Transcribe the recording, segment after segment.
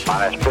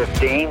Minus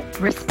 15.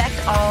 Respect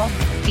all,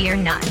 fear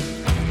none.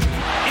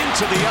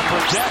 Into the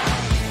upper deck.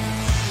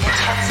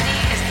 Intensity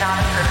is not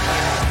a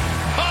curfew.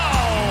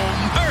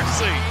 Oh,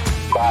 mercy.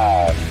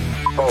 5,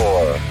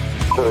 4,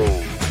 3,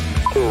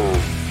 2,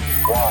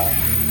 1.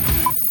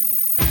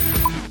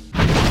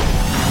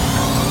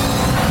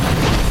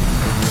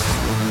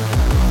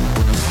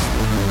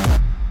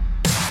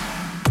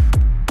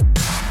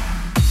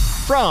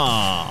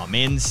 From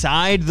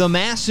inside the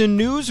MASN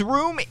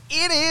newsroom,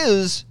 it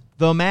is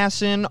the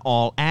MASN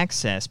All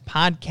Access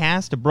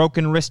podcast. A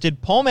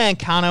broken-wristed Paul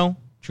Mancano,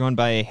 joined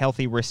by a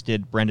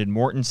healthy-wristed Brendan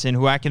Mortensen,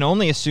 who I can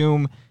only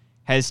assume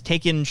has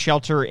taken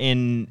shelter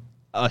in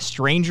a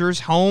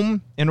stranger's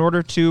home in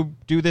order to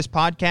do this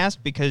podcast,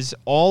 because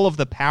all of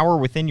the power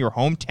within your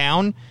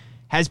hometown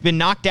has been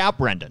knocked out,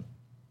 Brendan.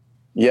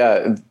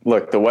 Yeah,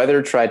 look, the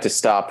weather tried to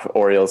stop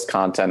Orioles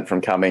content from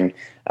coming.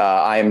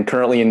 I am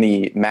currently in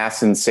the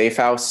MASN safe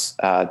house.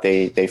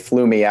 They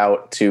flew me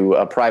out to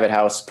a private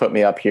house, put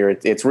me up here.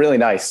 It's really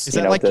nice. Is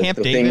that like Camp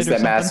the David things that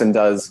something? MASN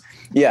does.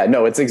 Yeah,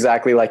 no, it's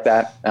exactly like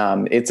that.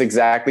 It's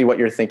exactly what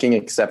you're thinking,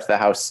 except the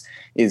house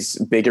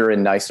is bigger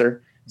and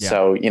nicer. Yeah.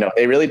 So,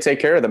 they really take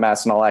care of the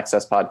MASN All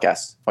Access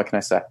podcast. What can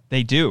I say?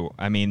 They do.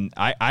 I mean,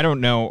 I don't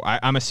know.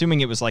 I'm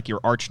assuming it was like your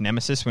arch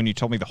nemesis when you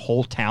told me the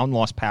whole town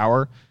lost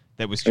power.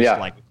 That was just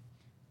like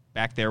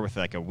back there with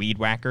like a weed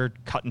whacker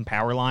cutting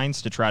power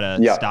lines to try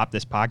to stop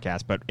this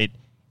podcast. But it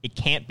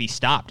can't be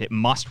stopped. It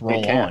must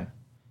roll on.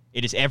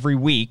 It is every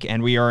week,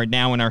 and we are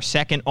now in our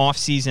second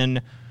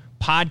off-season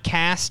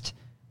podcast,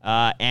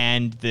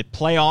 and the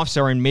playoffs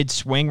are in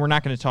mid-swing. We're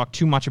not going to talk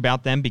too much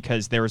about them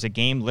because there is a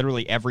game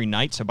literally every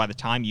night. So by the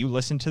time you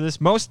listen to this,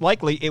 most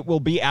likely it will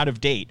be out of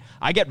date.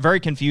 I get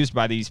very confused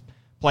by these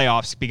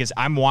playoffs because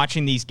I'm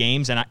watching these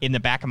games, and in the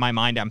back of my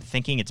mind, I'm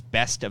thinking it's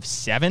best of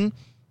 7.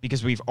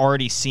 Because we've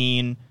already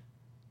seen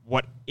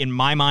what in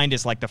my mind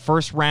is like the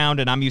first round,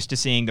 and I'm used to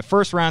seeing the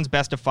first round's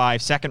best of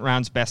 5, second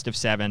round's best of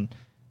 7,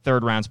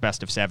 third round's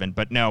best of 7.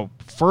 But no,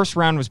 first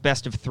round was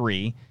best of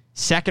 3,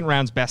 second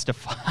round's best of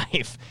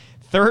 5,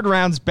 third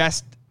round's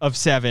best of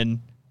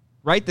 7.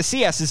 Right? The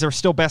CSs are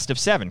still best of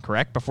 7,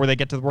 correct? Before they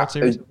get to the World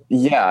Series?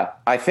 Yeah,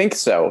 I think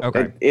so.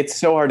 Okay. It's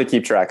so hard to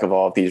keep track of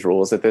all of these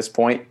rules at this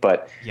point,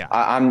 but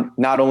I'm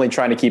not only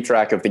trying to keep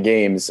track of the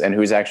games and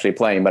who's actually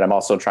playing, but I'm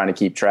also trying to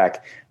keep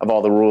track of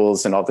all the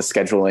rules and all the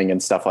scheduling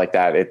and stuff like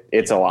that.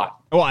 It's a lot.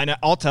 Oh, and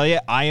I'll tell you,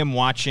 I am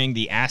watching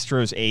the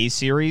Astros-A's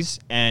series,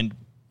 and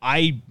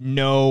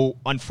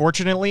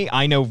unfortunately,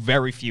 I know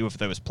very few of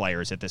those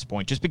players at this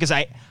point, just because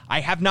I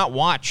have not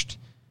watched.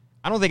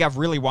 I don't think I've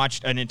really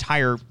watched an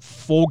entire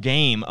full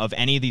game of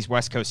any of these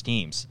West Coast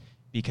teams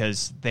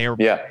because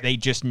they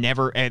just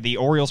never. The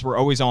Orioles were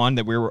always on,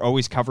 that we were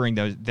always covering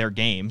their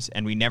games,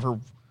 and we never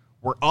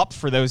were up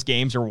for those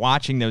games or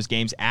watching those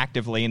games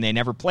actively, and they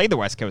never played the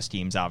West Coast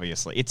teams.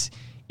 Obviously,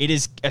 it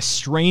is a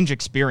strange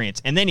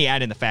experience, and then you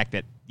add in the fact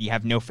that you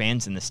have no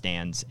fans in the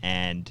stands,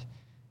 and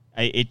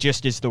it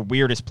just is the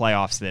weirdest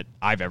playoffs that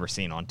I've ever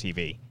seen on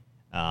TV.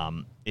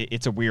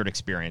 It's a weird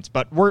experience,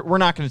 but we're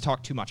not going to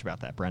talk too much about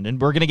that, Brendan.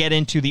 We're going to get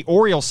into the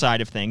Orioles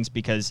side of things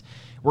because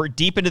we're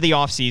deep into the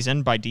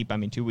offseason. By deep, I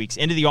mean 2 weeks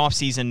into the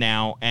offseason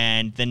now,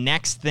 and the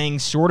next thing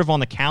sort of on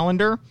the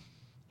calendar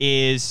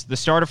is the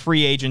start of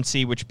free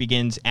agency, which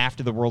begins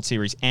after the World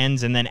Series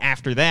ends, and then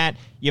after that,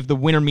 you have the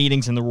winter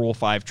meetings and the Rule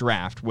 5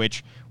 draft,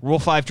 which Rule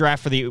 5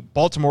 draft for the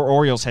Baltimore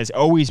Orioles has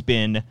always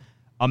been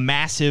a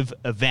massive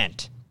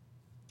event,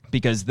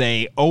 because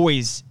they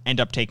always end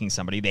up taking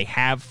somebody. They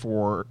have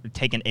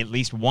taken at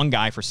least one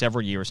guy for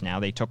several years now.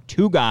 They took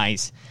 2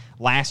 guys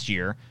last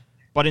year,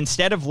 but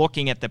instead of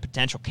looking at the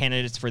potential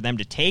candidates for them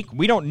to take,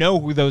 we don't know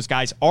who those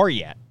guys are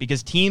yet,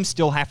 because teams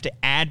still have to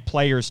add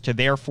players to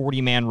their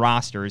 40-man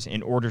rosters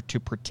in order to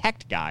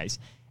protect guys.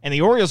 And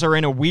the Orioles are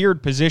in a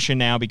weird position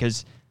now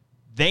because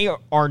they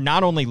are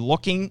not only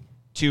looking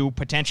to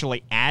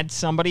potentially add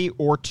somebody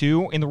or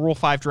 2 in the Rule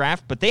 5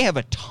 draft, but they have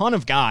a ton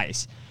of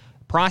guys,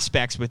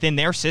 prospects within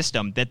their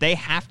system, that they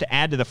have to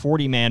add to the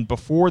 40-man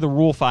before the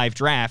Rule 5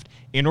 draft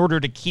in order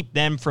to keep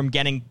them from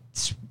getting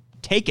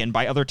taken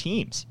by other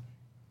teams.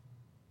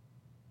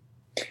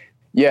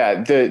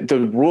 Yeah,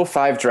 the Rule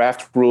 5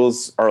 draft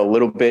rules are a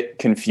little bit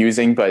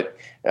confusing, but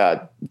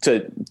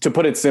to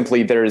put it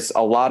simply, there's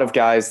a lot of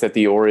guys that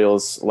the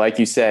Orioles, like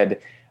you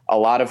said, a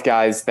lot of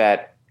guys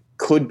that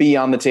could be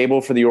on the table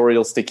for the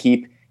Orioles to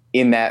keep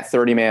in that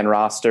 30-man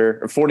roster,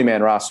 or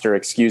 40-man roster,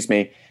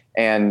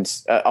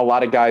 and a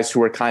lot of guys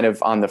who are kind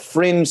of on the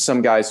fringe,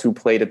 some guys who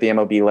played at the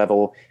MLB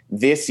level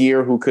this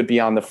year who could be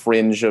on the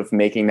fringe of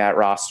making that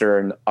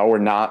roster or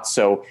not.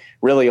 So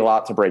really a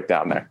lot to break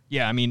down there.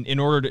 Yeah, I mean, in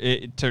order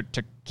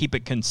to keep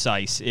it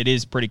concise, it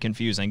is pretty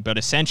confusing, but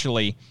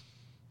essentially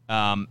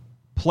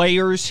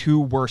players who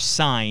were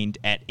signed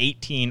at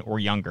 18 or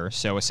younger,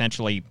 so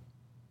essentially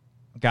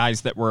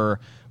guys that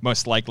were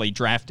most likely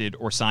drafted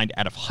or signed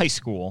out of high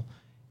school,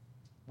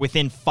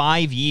 within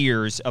 5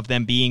 years of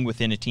them being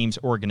within a team's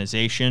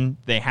organization,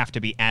 they have to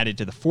be added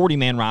to the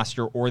 40-man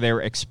roster or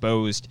they're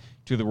exposed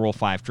to the Rule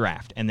 5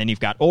 draft. And then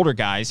you've got older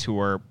guys who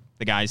are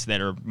the guys that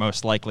are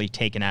most likely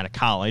taken out of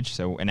college,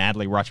 so an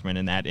Adley Rutschman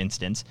in that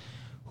instance,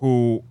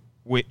 who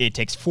it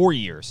takes 4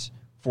 years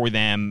for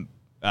them.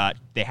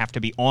 They have to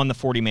be on the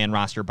 40-man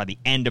roster by the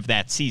end of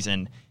that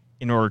season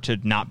in order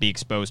to not be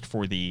exposed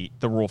for the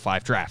Rule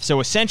 5 draft. So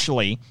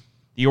essentially,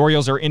 the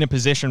Orioles are in a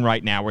position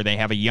right now where they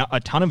have a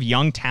ton of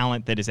young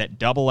talent that is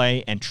at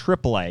AA and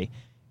AAA.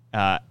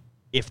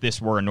 If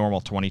this were a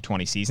normal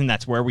 2020 season,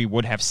 that's where we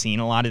would have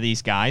seen a lot of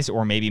these guys,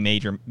 or maybe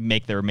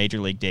make their major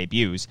league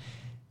debuts,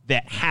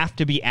 that have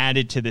to be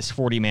added to this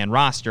 40-man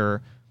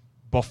roster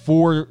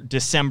before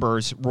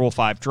December's Rule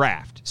 5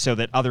 draft, so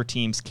that other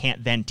teams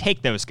can't then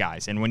take those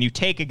guys. And when you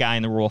take a guy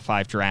in the Rule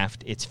 5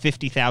 draft, it's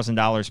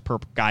 $50,000 per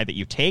guy that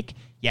you take.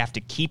 You have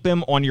to keep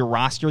him on your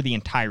roster the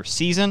entire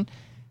season.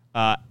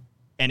 And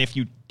if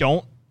you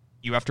don't,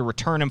 you have to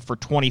return him for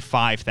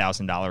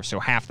 $25,000, so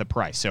half the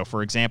price. So,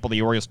 for example,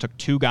 the Orioles took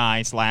 2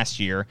 guys last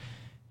year.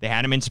 They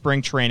had him in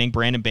spring training.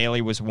 Brandon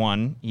Bailey was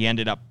one. He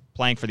ended up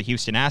playing for the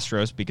Houston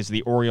Astros because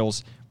the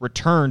Orioles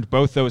returned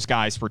both those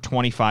guys for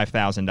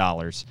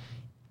 $25,000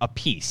 a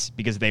piece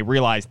because they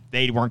realized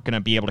they weren't going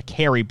to be able to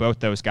carry both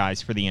those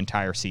guys for the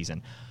entire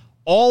season.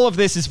 All of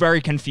this is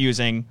very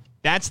confusing.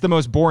 That's the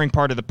most boring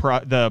part of the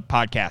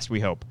podcast, we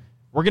hope.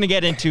 We're going to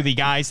get into the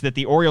guys that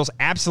the Orioles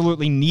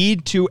absolutely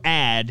need to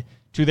add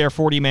to their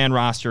 40-man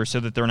roster so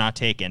that they're not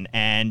taken.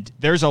 And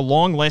there's a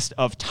long list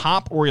of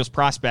top Orioles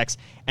prospects,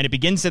 and it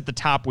begins at the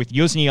top with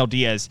Yusniel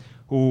Diaz,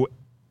 who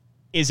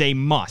is a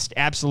must,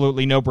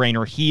 absolutely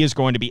no-brainer. He is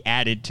going to be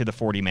added to the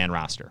 40-man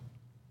roster.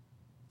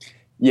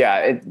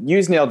 Yeah,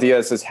 Yusniel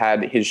Diaz has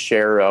had his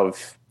share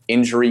of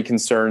injury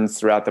concerns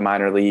throughout the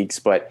minor leagues,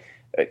 but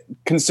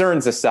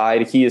concerns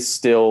aside, he is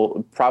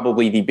still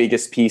probably the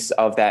biggest piece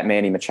of that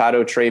Manny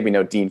Machado trade. We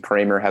know Dean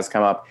Kramer has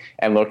come up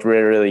and looked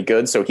really, really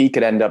good, so he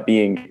could end up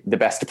being the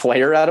best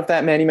player out of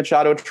that Manny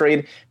Machado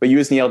trade. But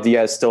Yusniel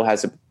Diaz still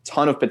has a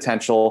ton of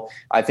potential.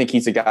 I think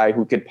he's a guy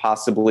who could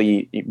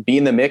possibly be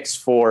in the mix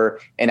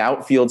for an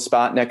outfield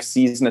spot next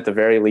season, at the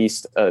very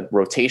least, a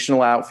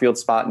rotational outfield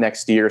spot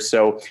next year.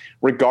 So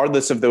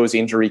regardless of those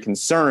injury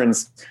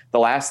concerns, the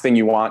last thing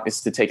you want is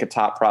to take a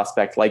top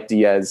prospect like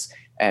Diaz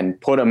and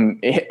put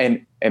him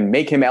and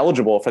make him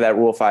eligible for that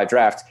Rule 5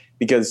 draft,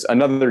 because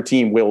another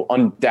team will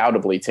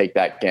undoubtedly take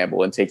that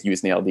gamble and take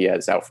Yusniel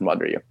Diaz out from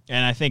under you.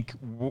 And I think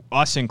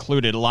us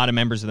included, a lot of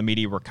members of the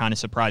media were kind of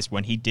surprised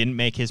when he didn't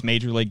make his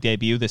major league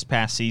debut this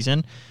past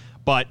season.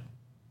 But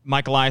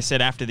Mike Elias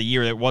said after the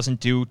year that it wasn't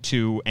due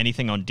to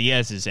anything on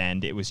Diaz's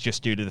end. It was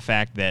just due to the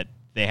fact that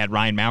they had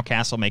Ryan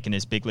Mountcastle making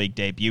his big league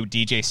debut.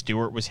 DJ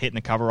Stewart was hitting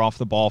the cover off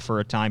the ball for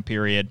a time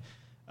period.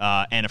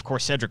 And, of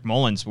course, Cedric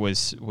Mullins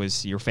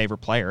was your favorite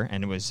player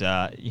and was,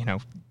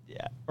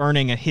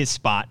 earning his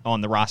spot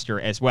on the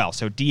roster as well.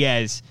 So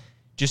Diaz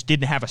just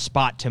didn't have a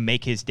spot to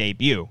make his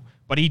debut.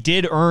 But he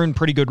did earn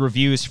pretty good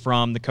reviews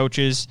from the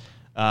coaches,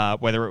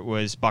 whether it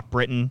was Buck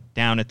Britton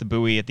down at the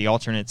Bowie at the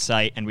alternate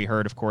site, and we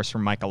heard, of course,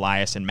 from Mike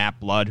Elias and Matt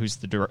Blood, who's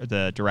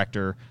the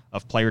director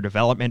of player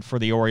development for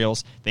the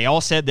Orioles. They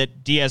all said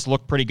that Diaz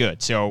looked pretty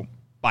good. So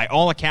by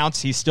all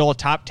accounts, he's still a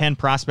top 10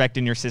 prospect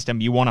in your system.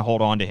 You want to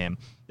hold on to him.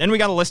 Then we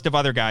got a list of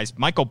other guys.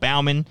 Michael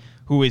Baumann,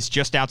 who is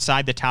just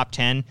outside the top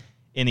 10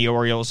 in the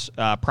Orioles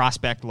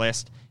prospect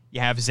list.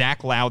 You have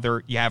Zach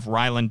Lowther. You have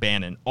Rylan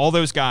Bannon. All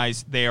those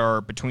guys, they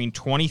are between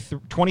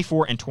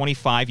 24 and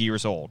 25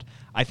 years old.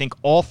 I think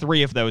all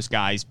three of those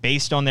guys,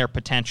 based on their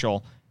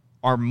potential,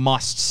 are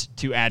musts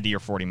to add to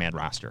your 40-man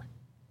roster.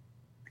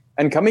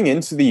 And coming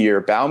into the year,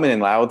 Baumann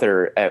and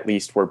Lowther, at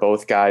least, were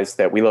both guys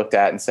that we looked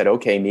at and said,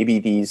 okay, maybe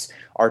these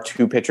are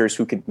two pitchers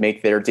who could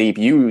make their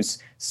debuts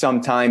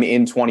sometime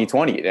in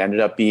 2020. It ended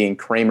up being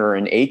Kramer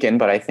and Aiken,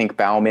 but I think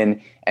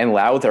Baumann and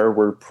Lowther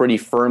were pretty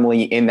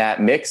firmly in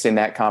that mix, in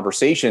that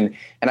conversation.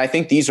 And I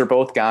think these are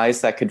both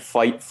guys that could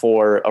fight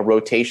for a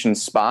rotation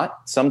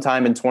spot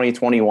sometime in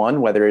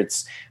 2021, whether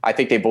it's, I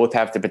think they both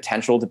have the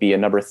potential to be a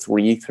number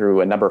 3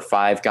 through a number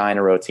 5 guy in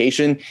a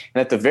rotation.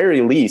 And at the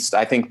very least,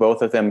 I think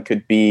both of them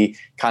could be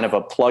kind of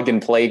a plug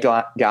and play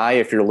guy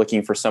if you're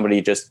looking for somebody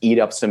to just eat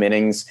up some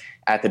innings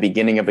at the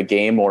beginning of a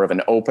game, or of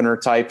an opener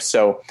type.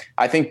 So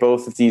I think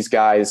both of these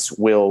guys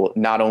will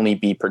not only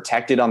be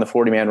protected on the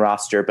 40-man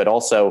roster, but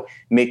also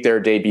make their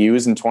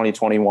debuts in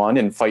 2021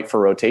 and fight for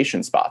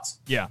rotation spots.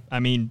 Yeah, I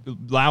mean,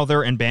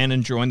 Lowther and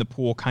Bannon joined the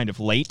pool kind of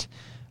late,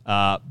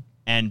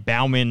 and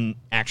Baumann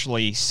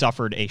actually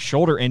suffered a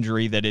shoulder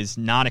injury that is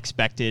not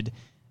expected.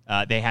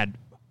 They had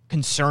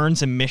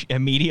concerns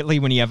immediately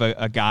when you have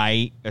a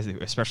guy,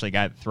 especially a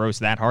guy that throws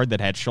that hard, that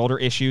had shoulder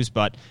issues,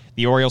 but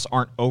the Orioles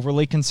aren't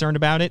overly concerned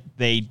about it.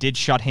 They did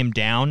shut him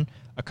down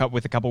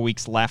with a couple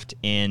weeks left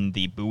in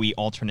the Bowie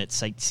alternate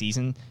site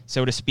season,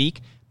 so to speak,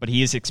 but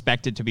he is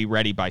expected to be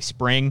ready by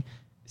spring.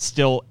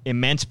 Still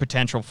immense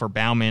potential for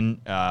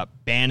Baumann.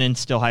 Bannon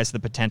still has the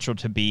potential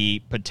to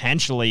be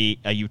potentially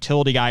a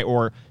utility guy,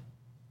 or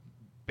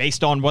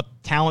based on what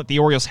talent the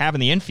Orioles have in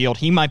the infield,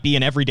 he might be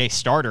an everyday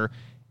starter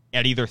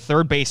at either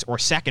third base or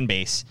second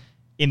base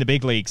in the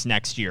big leagues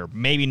next year.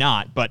 Maybe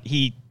not, but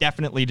he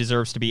definitely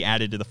deserves to be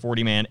added to the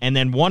 40-man. And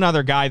then one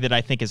other guy that I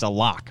think is a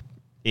lock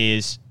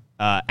is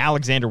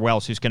Alexander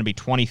Wells, who's going to be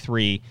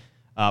 23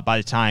 by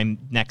the time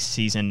next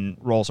season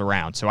rolls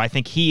around. So I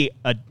think he,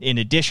 in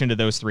addition to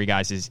those three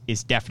guys,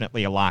 is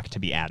definitely a lock to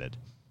be added.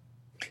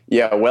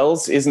 Yeah,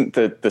 Wells isn't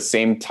the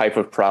same type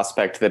of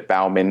prospect that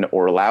Baumann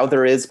or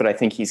Lowther is, but I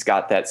think he's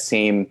got that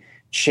same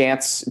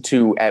chance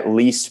to at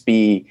least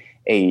be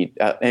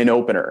an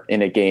opener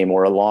in a game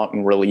or a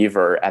long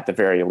reliever at the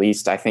very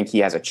least. I think he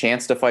has a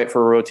chance to fight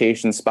for a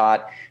rotation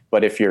spot.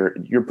 But if you're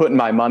putting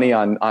my money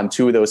on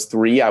two of those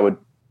three, I would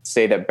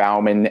say that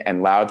Baumann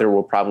and Lowther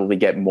will probably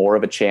get more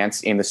of a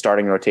chance in the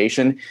starting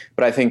rotation.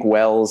 But I think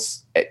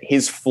Wells,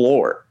 his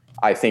floor,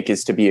 I think,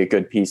 is to be a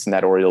good piece in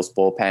that Orioles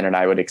bullpen. And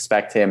I would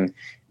expect him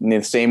in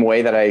the same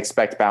way that I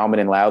expect Baumann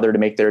and Lowther to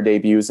make their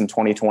debuts in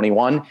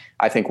 2021.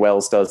 I think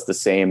Wells does the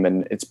same.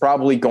 And it's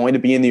probably going to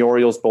be in the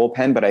Orioles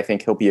bullpen, but I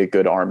think he'll be a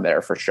good arm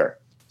there for sure.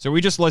 So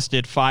we just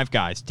listed 5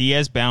 guys: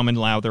 Diaz, Baumann,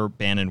 Lowther,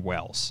 Bannon,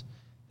 Wells,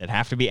 that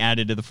have to be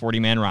added to the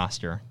 40-man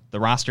roster. The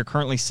roster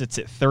currently sits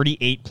at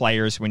 38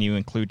 players when you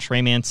include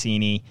Trey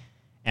Mancini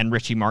and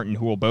Richie Martin,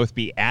 who will both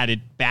be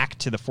added back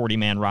to the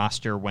 40-man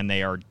roster when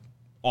they are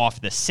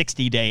off the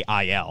 60-day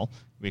IL.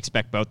 We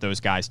expect both those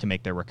guys to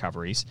make their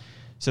recoveries.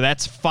 So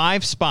that's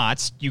 5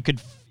 spots. You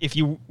could, if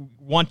you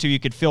want to, you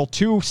could fill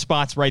 2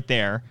 spots right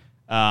there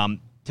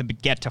to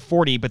get to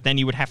 40, but then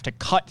you would have to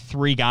cut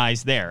 3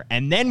 guys there.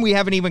 And then we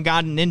haven't even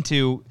gotten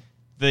into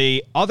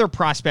the other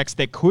prospects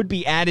that could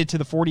be added to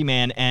the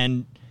 40-man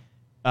and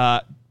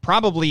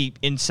probably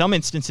in some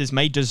instances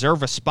may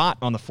deserve a spot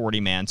on the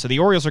 40-man. So the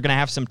Orioles are going to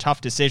have some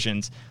tough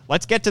decisions.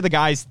 Let's get to the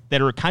guys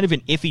that are kind of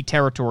in iffy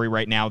territory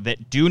right now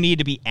that do need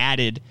to be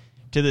added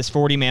to this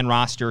 40-man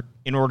roster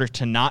in order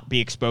to not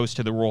be exposed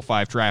to the Rule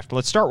 5 draft.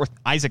 Let's start with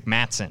Isaac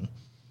Mattson.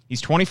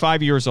 He's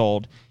 25 years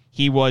old.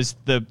 He was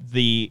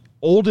the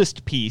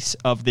oldest piece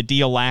of the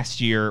deal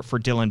last year for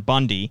Dylan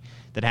Bundy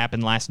that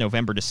happened last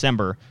November,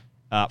 December.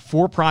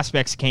 4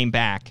 prospects came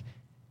back,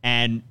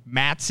 and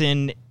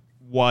Mattson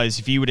was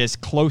viewed as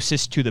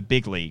closest to the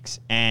big leagues.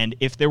 And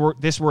if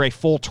this were a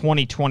full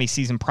 2020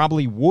 season,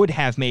 probably would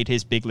have made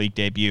his big league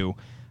debut.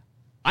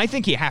 I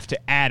think you have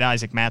to add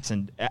Isaac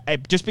Mattson,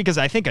 just because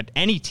I think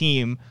any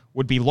team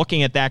would be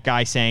looking at that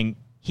guy saying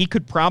he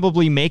could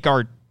probably make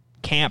our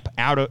camp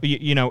out of,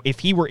 if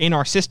he were in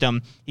our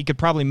system, he could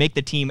probably make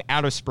the team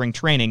out of spring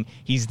training.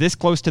 He's this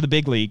close to the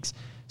big leagues.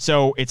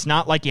 So it's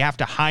not like you have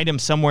to hide him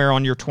somewhere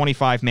on your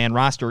 25-man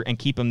roster and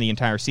keep him the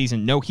entire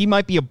season. No, he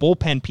might be a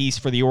bullpen piece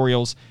for the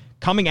Orioles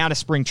coming out of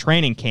spring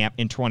training camp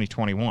in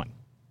 2021.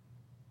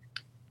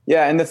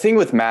 Yeah, and the thing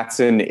with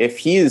Mattson, if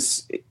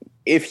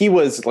he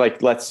was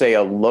like, let's say,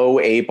 a low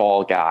A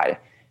ball guy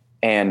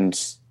and,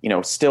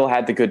 still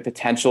had the good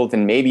potential,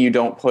 then maybe you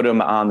don't put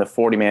him on the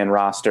 40-man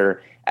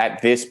roster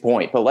at this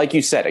point. But like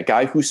you said, a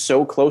guy who's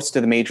so close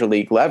to the major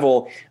league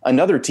level,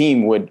 another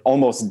team would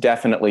almost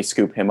definitely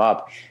scoop him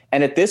up.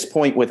 And at this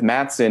point with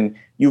Mattson,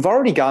 you've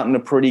already gotten a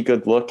pretty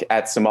good look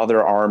at some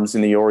other arms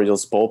in the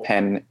Orioles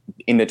bullpen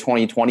in the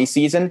 2020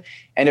 season.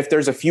 And if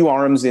there's a few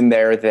arms in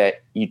there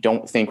that you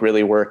don't think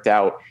really worked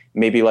out,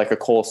 maybe like a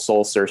Cole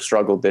Sulser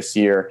struggled this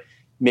year,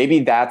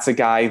 maybe that's a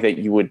guy that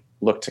you would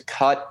look to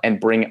cut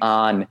and bring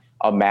on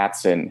a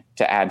Mattson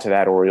to add to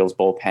that Orioles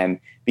bullpen,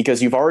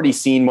 because you've already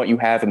seen what you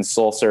have in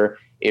Sulser.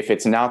 If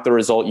it's not the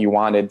result you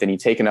wanted, then you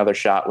take another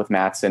shot with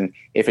Mattson.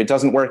 If it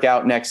doesn't work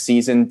out next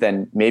season,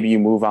 then maybe you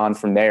move on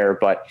from there.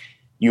 But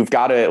you've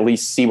got to at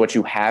least see what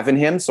you have in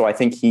him. So I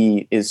think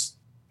he is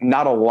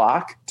not a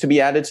lock to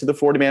be added to the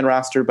 40-man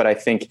roster, but I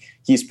think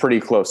he's pretty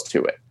close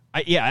to it.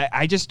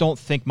 I just don't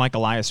think Mike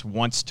Elias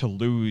wants to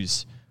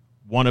lose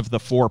one of the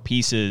 4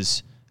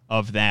 pieces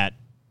of that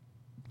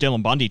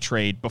Dylan Bundy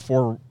trade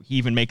before he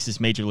even makes his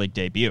major league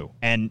debut.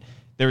 And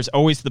there's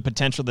always the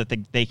potential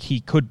that he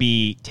could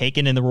be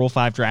taken in the Rule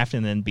 5 draft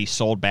and then be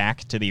sold back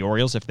to the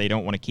Orioles if they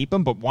don't want to keep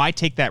him. But why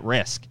take that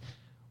risk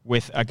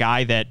with a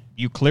guy that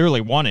you clearly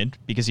wanted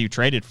because you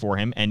traded for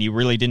him and you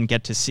really didn't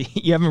get to see?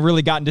 You haven't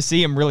really gotten to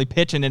see him really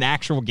pitch in an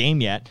actual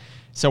game yet.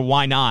 So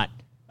why not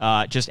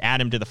just add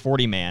him to the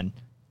 40-man?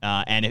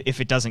 And if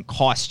it doesn't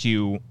cost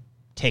you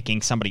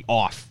taking somebody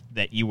off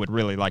that you would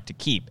really like to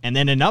keep. And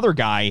then another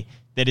guy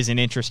that is an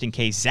interesting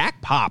case,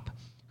 Zach Pop,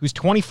 who's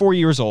 24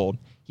 years old.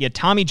 He had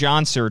Tommy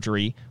John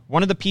surgery.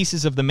 One of the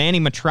pieces of the Manny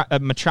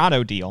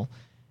Machado deal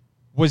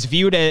was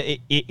viewed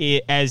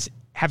as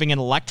having an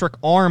electric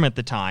arm at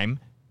the time.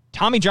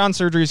 Tommy John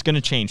surgery is going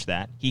to change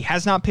that. He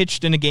has not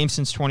pitched in a game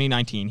since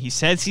 2019. He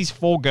says he's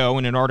full go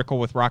in an article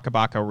with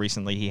Rockabaco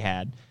recently he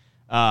had.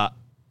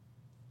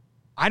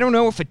 I don't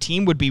know if a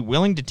team would be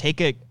willing to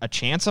take a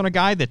chance on a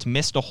guy that's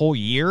missed a whole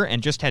year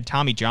and just had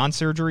Tommy John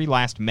surgery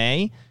last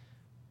May.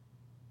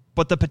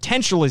 But the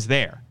potential is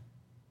there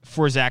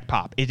for Zach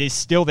Pop. It is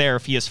still there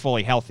if he is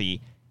fully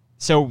healthy.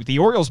 So the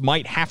Orioles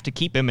might have to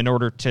keep him in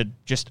order to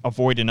just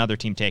avoid another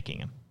team taking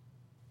him.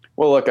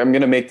 Well, look, I'm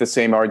going to make the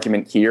same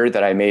argument here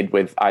that I made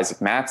with Isaac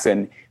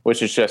Mattson,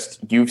 which is just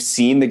you've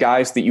seen the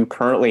guys that you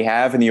currently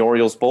have in the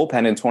Orioles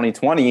bullpen in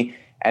 2020,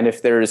 And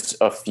if there's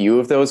a few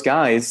of those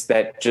guys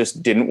that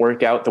just didn't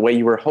work out the way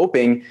you were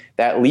hoping,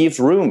 that leaves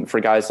room for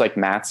guys like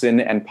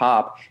Mattson and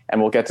Pop,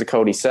 and we'll get to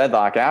Cody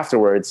Sedlock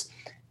afterwards.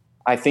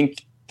 I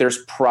think there's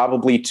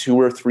probably 2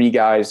 or 3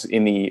 guys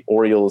in the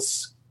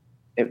Orioles,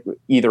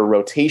 either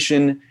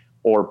rotation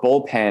or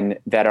bullpen,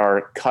 that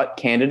are cut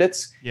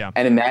candidates. Yeah.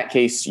 And in that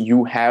case,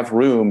 you have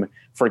room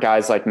for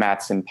guys like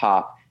Mattson,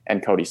 Pop,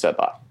 and Cody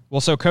Sedlock.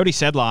 Well, so Cody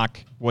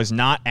Sedlock was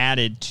not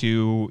added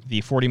to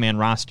the 40-man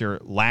roster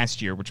last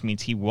year, which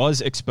means he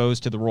was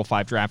exposed to the Rule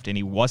 5 draft and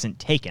he wasn't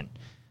taken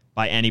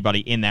by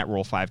anybody in that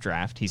Rule 5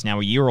 draft. He's now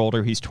a year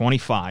older. He's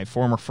 25,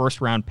 former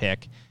first-round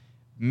pick,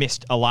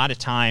 missed a lot of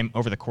time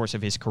over the course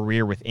of his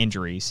career with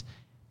injuries,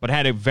 but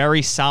had a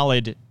very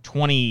solid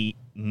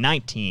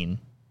 2019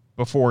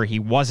 before he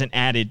wasn't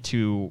added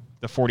to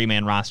the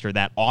 40-man roster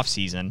that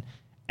offseason.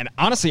 And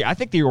honestly, I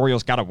think the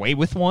Orioles got away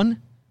with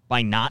one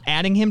by not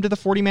adding him to the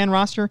 40-man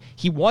roster.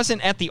 He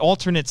wasn't at the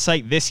alternate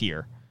site this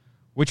year,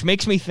 which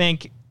makes me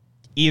think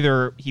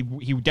either he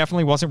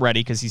definitely wasn't ready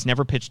because he's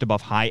never pitched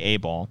above high A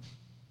ball,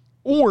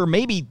 or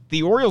maybe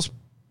the Orioles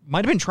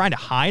might have been trying to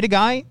hide a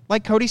guy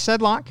like Cody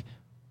Sedlock,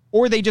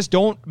 or they just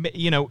don't,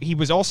 he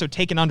was also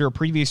taken under a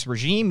previous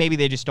regime. Maybe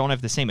they just don't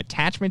have the same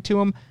attachment to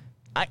him.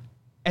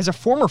 As a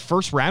former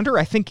first-rounder,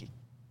 I think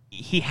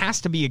he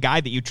has to be a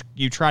guy that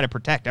you try to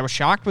protect. I was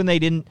shocked when they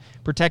didn't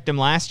protect him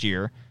last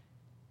year.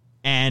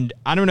 And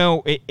I don't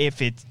know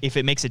if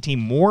it makes a team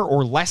more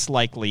or less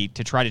likely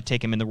to try to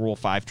take him in the Rule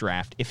 5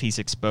 draft if he's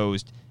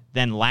exposed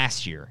than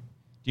last year.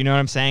 Do you know what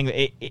I'm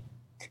saying?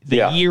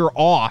 Year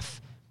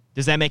off,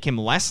 does that make him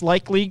less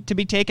likely to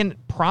be taken?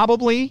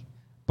 Probably,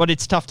 but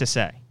it's tough to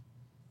say.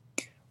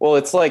 Well,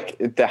 it's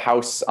like the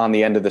house on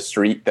the end of the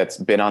street that's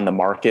been on the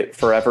market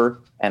forever.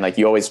 And like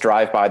you always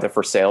drive by the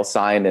for sale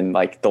sign, and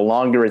like the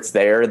longer it's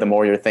there, the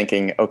more you're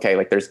thinking, okay,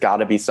 like there's got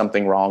to be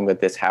something wrong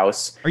with this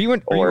house. Are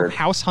you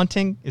house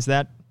hunting? Is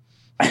that?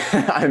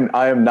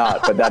 I am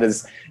not, but that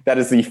is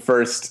the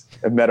first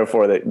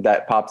metaphor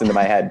that popped into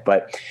my head.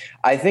 But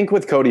I think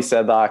with Cody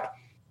Sedlock,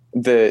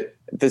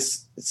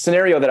 this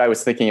scenario that I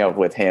was thinking of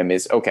with him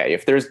is, okay,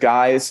 if there's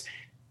guys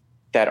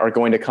that are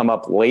going to come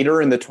up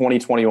later in the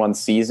 2021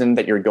 season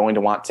that you're going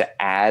to want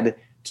to add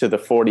to the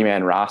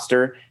 40-man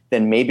roster,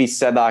 then maybe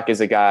Sedlock is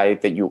a guy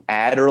that you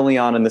add early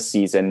on in the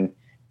season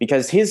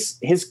because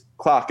his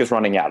clock is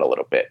running out a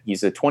little bit.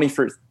 He's a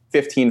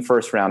 2015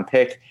 first-round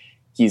pick.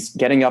 He's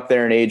getting up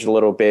there in age a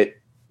little bit.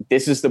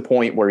 This is the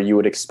point where you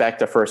would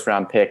expect a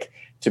first-round pick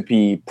to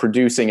be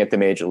producing at the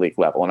major league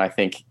level, and I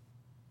think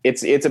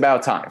it's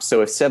about time.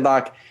 So if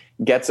Sedlock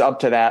gets up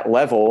to that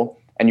level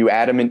and you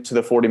add him into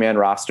the 40-man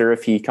roster,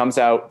 if he comes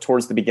out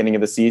towards the beginning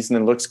of the season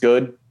and looks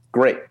good,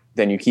 great.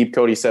 Then you keep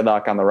Cody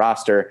Sedlock on the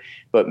roster,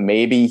 but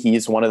maybe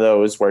he's one of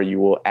those where you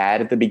will add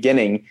at the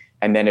beginning.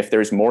 And then if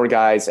there's more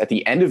guys at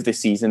the end of the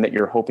season that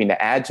you're hoping to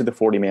add to the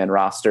 40-man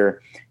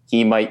roster,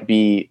 he might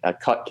be a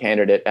cut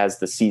candidate as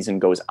the season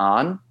goes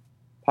on,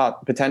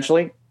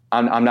 potentially.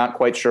 I'm not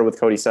quite sure with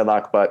Cody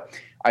Sedlock, but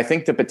I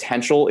think the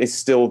potential is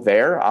still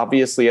there,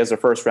 obviously as a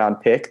first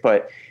round pick,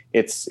 but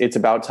it's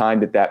about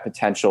time that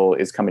potential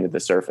is coming to the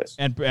surface.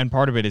 And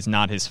part of it is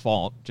not his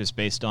fault, just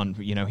based on,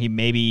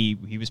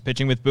 he was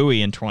pitching with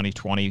Bowie in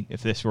 2020.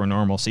 If this were a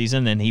normal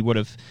season, then he would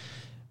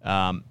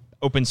have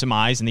opened some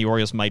eyes, and the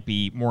Orioles might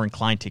be more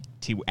inclined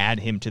to add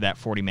him to that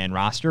 40-man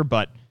roster.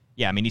 But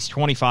yeah, I mean, he's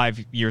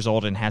 25 years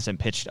old and hasn't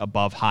pitched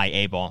above high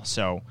A ball.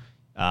 So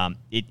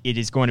it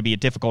is going to be a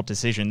difficult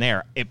decision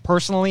there.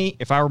 Personally,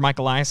 if I were Mike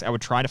Elias, I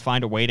would try to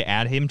find a way to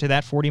add him to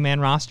that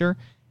 40-man roster.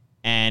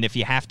 And if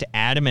you have to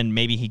add him and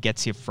maybe he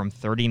gets you from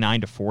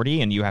 39 to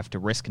 40 and you have to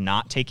risk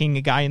not taking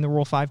a guy in the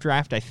Rule 5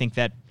 draft, I think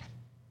that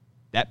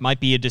might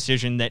be a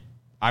decision that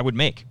I would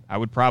make. I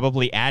would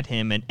probably add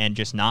him and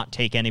just not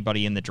take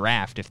anybody in the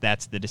draft if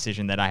that's the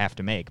decision that I have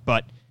to make.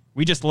 But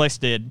we just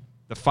listed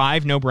the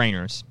 5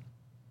 no-brainers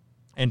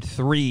and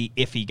 3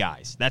 iffy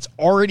guys. That's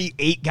already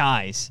 8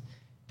 guys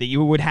that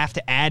you would have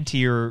to add to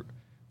your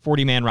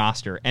 40-man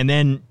roster. And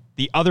then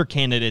the other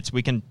candidates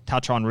we can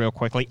touch on real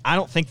quickly. I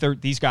don't think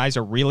these guys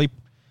are really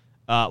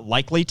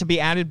likely to be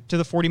added to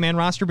the 40-man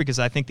roster because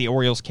I think the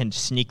Orioles can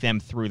sneak them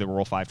through the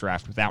Rule 5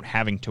 draft without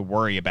having to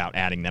worry about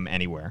adding them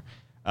anywhere.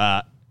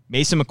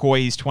 Mason McCoy,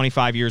 he's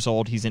 25 years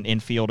old. He's an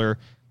infielder.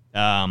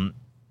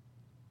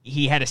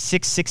 He had a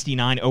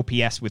 669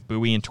 OPS with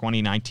Bowie in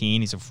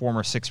 2019. He's a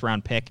former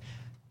 6th-round pick.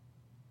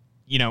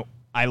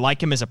 I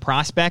like him as a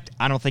prospect.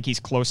 I don't think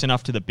he's close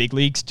enough to the big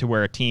leagues to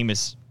where a team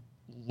is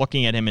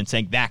looking at him and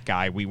saying, that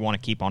guy we want to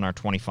keep on our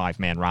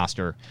 25-man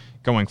roster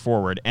going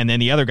forward. And then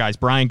the other guys,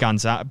 Brian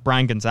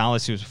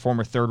Gonzalez, who was a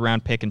former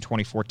 3rd-round pick in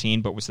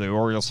 2014, but was the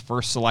Orioles'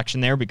 first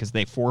selection there because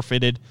they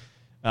forfeited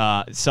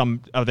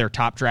some of their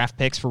top draft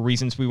picks for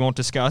reasons we won't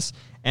discuss.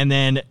 And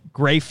then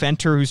Gray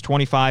Fenter, who's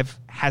 25,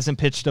 hasn't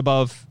pitched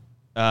above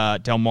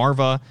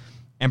Delmarva.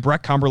 And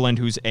Brett Cumberland,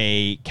 who's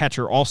a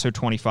catcher, also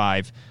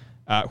 25,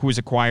 who was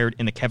acquired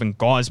in the Kevin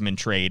Gausman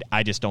trade.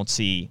 I just don't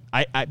see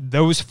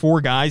those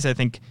 4 guys. I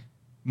think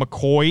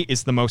McCoy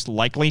is the most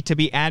likely to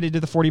be added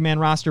to the 40-man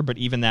roster, but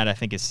even that I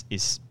think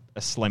is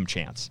a slim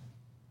chance.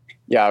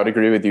 Yeah, I would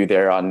agree with you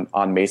there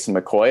on Mason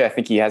McCoy. I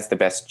think he has the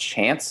best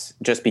chance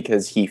just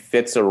because he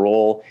fits a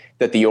role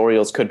that the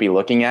Orioles could be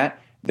looking at.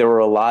 There were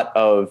a lot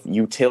of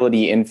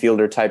utility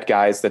infielder type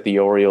guys that the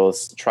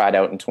Orioles tried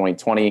out in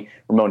 2020.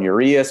 Ramon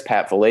Urias,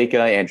 Pat Valaika,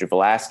 Andrew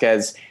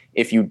Velasquez.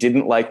 If you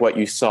didn't like what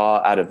you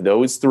saw out of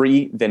those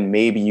three, then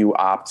maybe you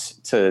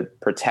opt to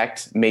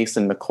protect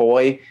Mason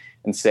McCoy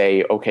and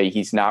say, okay,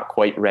 he's not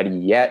quite ready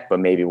yet, but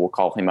maybe we'll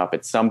call him up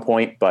at some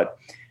point. But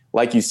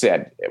like you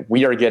said,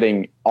 we are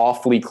getting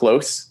awfully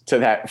close to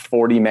that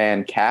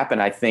 40-man cap. And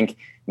I think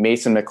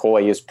Mason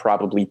McCoy is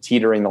probably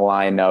teetering the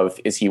line of,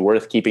 is he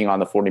worth keeping on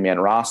the 40-man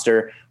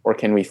roster, or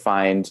can we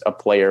find a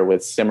player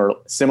with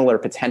similar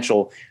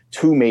potential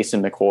to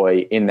Mason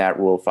McCoy in that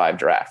Rule 5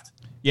 draft?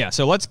 Yeah,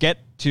 so let's get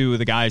to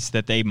the guys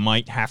that they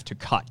might have to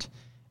cut.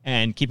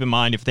 And keep in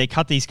mind, if they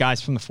cut these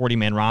guys from the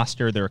 40-man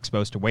roster, they're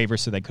exposed to waivers,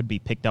 so they could be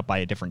picked up by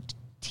a different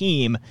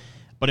team.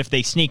 But if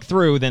they sneak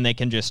through, then they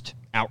can just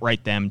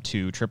outright them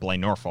to AAA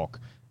Norfolk.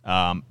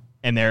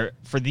 And a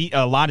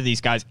lot of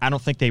these guys, I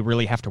don't think they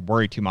really have to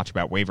worry too much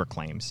about waiver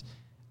claims.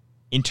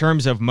 In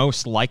terms of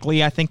most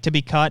likely, I think, to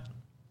be cut,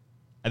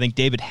 I think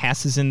David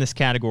Hess is in this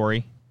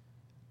category.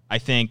 I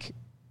think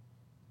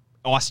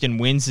Austin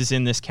Wynns is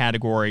in this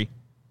category.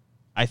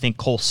 I think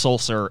Cole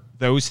Sulser,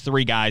 those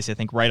three guys, I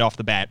think right off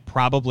the bat,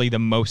 probably the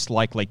most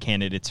likely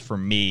candidates for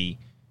me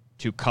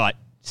to cut,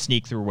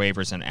 sneak through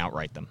waivers, and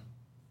outright them.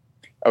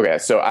 Okay,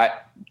 so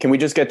can we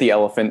just get the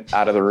elephant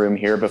out of the room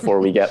here before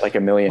we get like a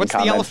million What's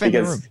comments? The elephant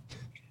in the room?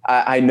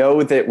 I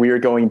know that we are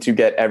going to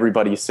get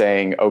everybody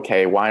saying,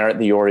 okay, why aren't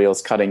the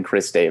Orioles cutting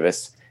Chris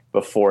Davis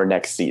before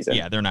next season?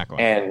 Yeah, they're not going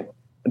to.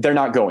 They're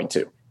not going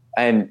to.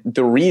 And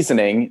the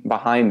reasoning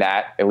behind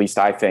that, at least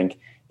I think,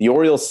 the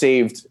Orioles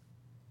saved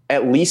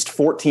at least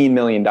 $14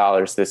 million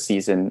this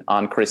season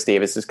on Chris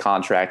Davis's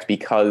contract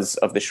because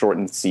of the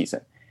shortened season.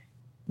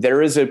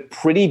 There is a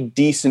pretty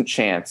decent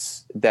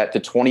chance that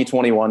the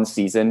 2021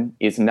 season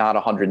is not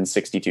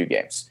 162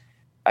 games.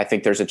 I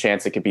think there's a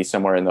chance it could be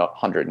somewhere in the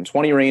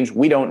 120 range.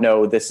 We don't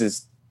know. This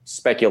is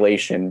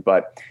speculation,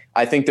 but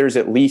I think there's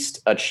at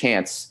least a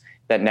chance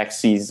that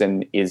next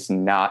season is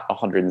not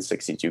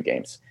 162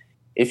 games.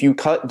 If you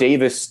cut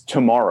Davis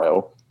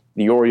tomorrow,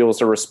 the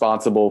Orioles are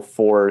responsible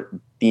for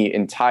the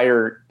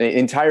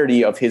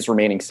entirety of his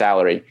remaining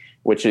salary,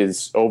 which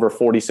is over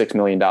 $46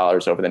 million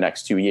over the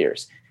next 2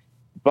 years.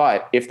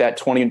 But if that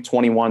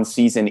 2021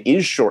 season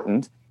is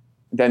shortened,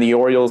 then the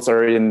Orioles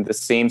are in the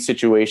same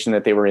situation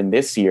that they were in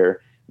this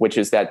year, which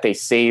is that they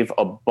save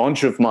a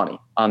bunch of money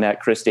on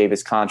that Chris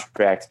Davis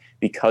contract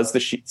because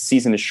the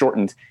season is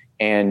shortened,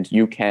 and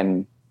you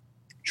can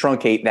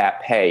truncate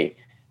that pay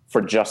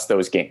for just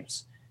those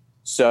games.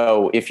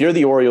 So if you're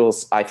the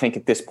Orioles, I think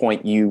at this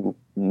point you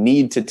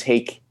need to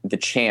take the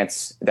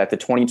chance that the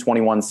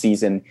 2021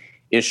 season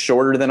is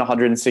shorter than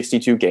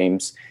 162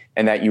 games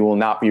and that you will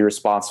not be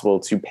responsible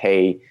to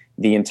pay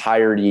the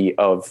entirety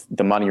of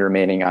the money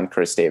remaining on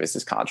Chris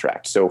Davis's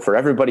contract. So for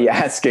everybody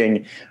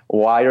asking,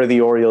 why are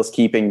the Orioles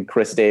keeping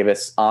Chris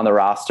Davis on the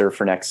roster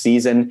for next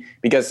season?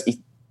 Because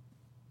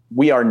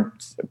we are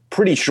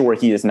pretty sure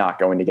he is not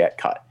going to get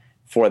cut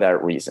for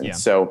that reason. Yeah.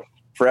 So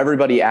for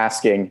everybody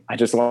asking, I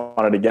just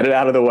wanted to get it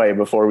out of the way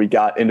before we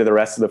got into the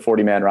rest of the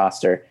 40-man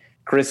roster.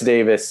 Chris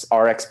Davis,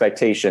 our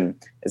expectation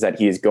is that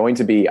he is going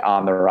to be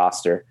on the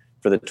roster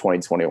for the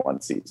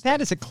 2021 season.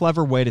 That is a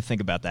clever way to think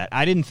about that.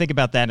 I didn't think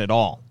about that at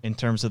all in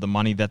terms of the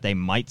money that they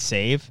might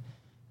save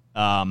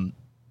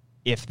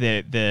if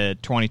the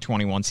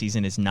 2021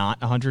 season is not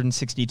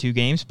 162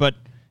 games. But,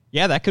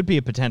 yeah, that could be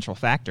a potential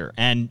factor.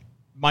 And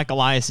Mike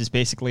Elias has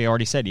basically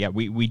already said, yeah,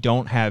 we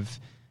don't have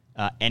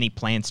any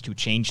plans to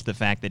change the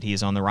fact that he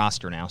is on the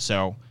roster now.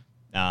 So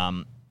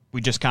we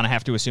just kind of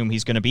have to assume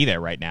he's going to be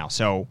there right now.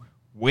 So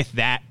with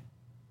that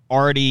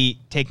already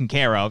taken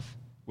care of,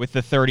 with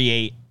the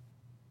 38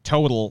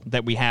 total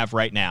that we have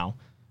right now,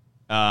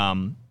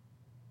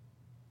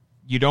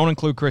 you don't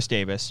include Chris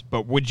Davis,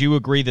 but would you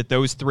agree that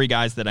those three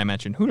guys that I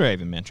mentioned, who did I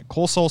even mention?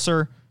 Cole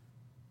Sulser,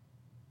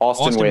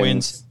 Austin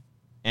Wynns,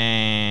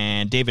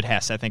 and David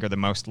Hess, I think, are the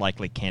most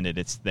likely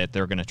candidates that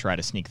they're going to try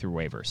to sneak through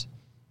waivers.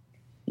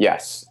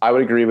 Yes, I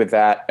would agree with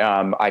that.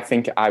 I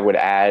think I would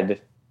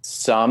add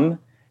some.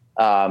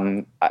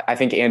 I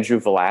think Andrew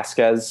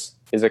Velasquez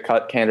is a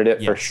cut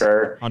candidate for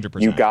sure.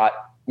 100%.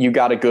 You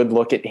got a good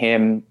look at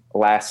him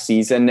last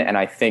season, and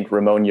I think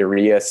Ramon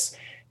Urias,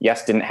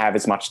 yes, didn't have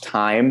as much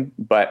time,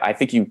 but I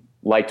think you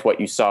liked what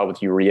you saw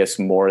with Urias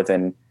more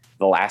than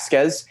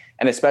Velasquez,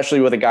 and especially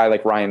with a guy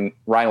like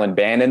Rylan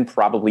Bannon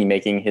probably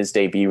making his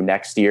debut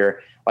next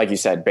year. Like you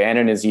said,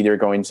 Bannon is either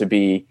going to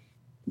be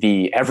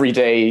the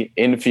everyday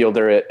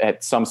infielder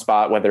at some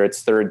spot, whether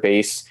it's third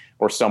base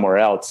or somewhere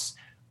else,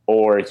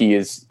 or he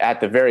is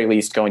at the very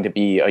least going to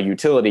be a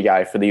utility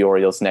guy for the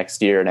Orioles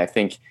next year. And I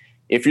think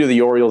if you're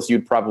the Orioles,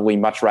 you'd probably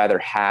much rather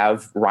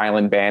have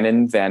Rylan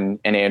Bannon than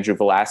an Andrew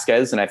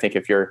Velasquez. And I think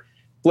if you're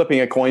flipping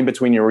a coin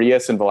between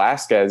Urias and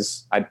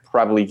Velasquez, I'd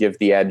probably give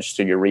the edge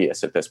to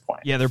Urias at this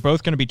point. Yeah, they're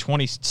both going to be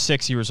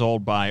 26 years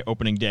old by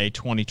opening day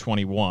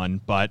 2021,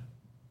 but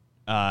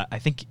I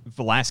think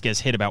Velasquez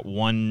hit about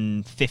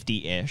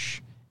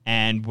 150-ish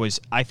and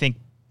was, I think,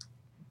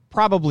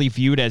 probably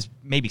viewed as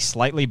maybe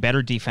slightly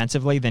better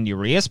defensively than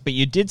Urias, but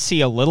you did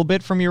see a little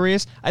bit from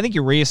Urias. I think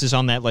Urias is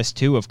on that list,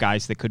 too, of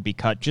guys that could be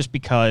cut just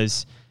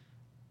because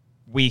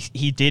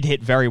he did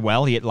hit very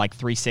well. He hit like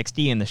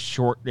 360 in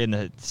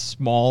the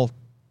small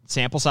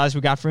sample size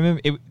we got from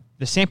him.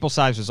 The sample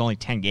size was only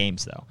 10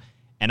 games, though.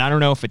 And I don't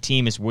know if a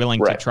team is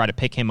willing to try to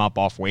pick him up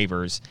off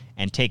waivers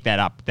and take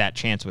that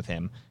chance with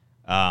him.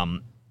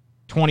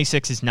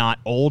 26 is not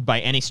old by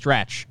any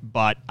stretch,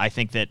 but I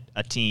think that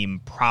a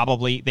team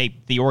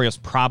the Orioles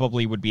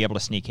probably would be able to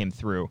sneak him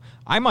through.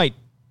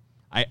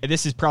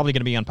 This is probably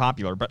going to be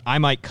unpopular, but I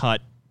might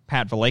cut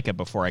Pat Valaika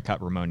before I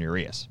cut Ramon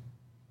Urias.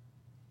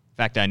 In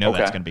fact, I know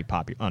that's going to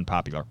be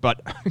unpopular,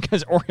 but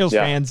because Orioles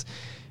fans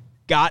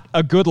got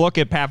a good look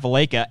at Pat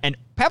Valaika, and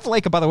Pat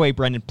Valaika, by the way,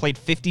 Brendan, played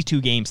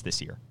 52 games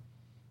this year,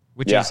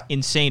 which is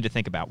insane to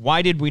think about.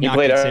 Why did we not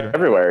consider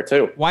everywhere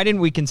too? Why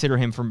didn't we consider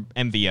him from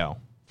MVO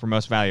for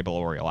most valuable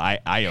Oriole? I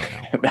don't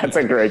know. That's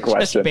a great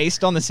question. Just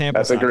based on the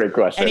sample size. That's a great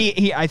question.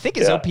 And I think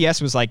his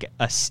OPS was like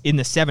in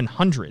the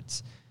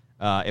 700s,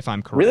 if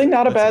I'm correct. Really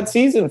not a bad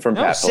season from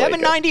Pat Valaika.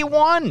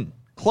 791,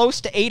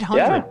 close to 800.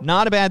 Yeah.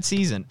 Not a bad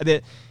season.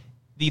 The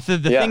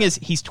thing is,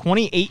 he's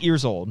 28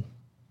 years old,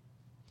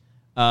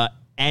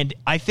 and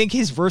I think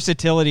his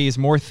versatility is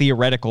more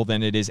theoretical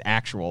than it is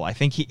actual. I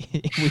think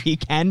he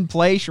can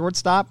play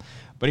shortstop,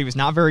 but he was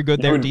not very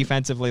good there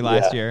defensively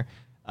last year.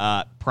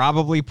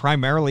 Probably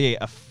primarily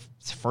a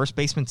first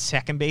baseman,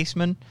 second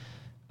baseman.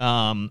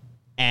 And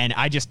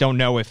I just don't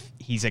know if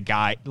he's a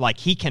guy, like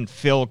he can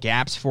fill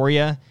gaps for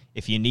you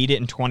if you need it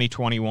in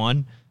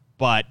 2021,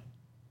 but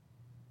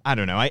I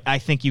don't know. I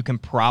think you can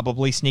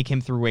probably sneak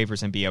him through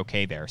waivers and be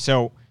okay there.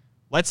 So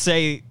let's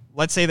say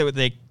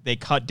that they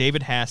cut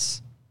David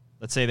Hess.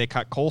 Let's say they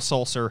cut Cole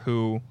Sulser,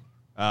 who,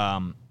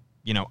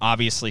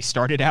 obviously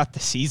started out the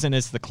season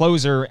as the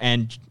closer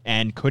and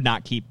could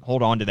not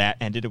hold on to that,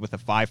 ended it with a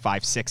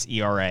 5.56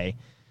 ERA.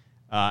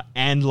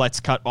 And let's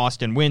cut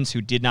Austin Wynns, who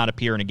did not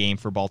appear in a game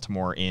for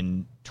Baltimore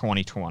in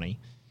 2020.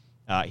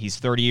 He's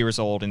 30 years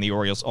old, and the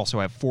Orioles also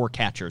have 4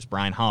 catchers.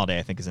 Brian Holiday,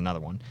 I think, is another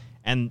one.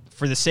 And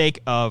for the sake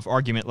of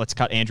argument, let's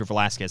cut Andrew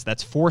Velasquez.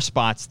 That's 4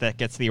 spots. That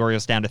gets the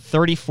Orioles down to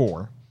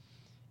 34.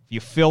 If you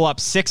fill up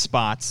 6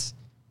 spots,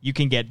 you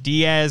can get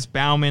Diaz,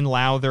 Baumann,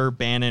 Lowther,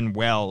 Bannon,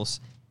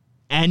 Wells,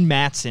 and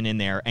Matson in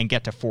there and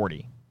get to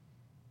 40.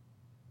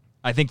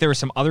 I think there are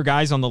some other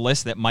guys on the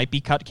list that might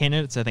be cut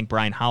candidates. I think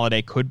Brian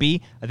Holiday could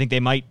be. I think they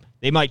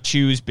might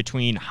choose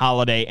between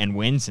Holiday and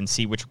Wynns and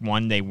see which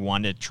one they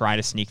want to try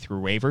to sneak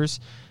through waivers.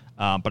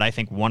 But I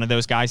think one of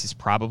those guys is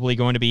probably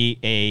going to be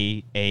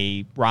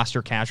a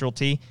roster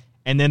casualty.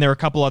 And then there are a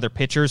couple other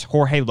pitchers.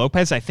 Jorge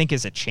Lopez, I think,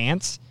 is a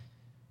chance.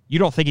 You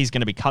don't think he's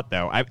going to be cut,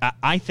 though.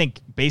 I think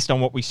based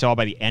on what we saw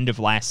by the end of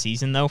last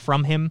season, though,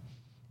 from him,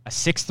 a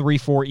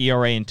 6.34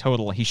 ERA in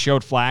total. He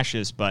showed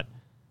flashes, but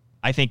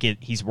I think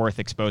he's worth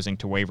exposing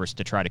to waivers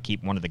to try to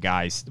keep one of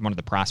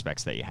the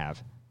prospects that you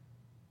have.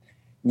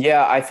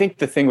 Yeah, I think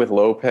the thing with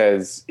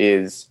Lopez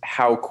is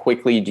how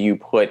quickly do you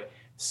put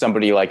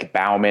somebody like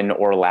Baumann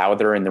or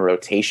Lowther in the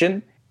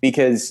rotation?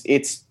 Because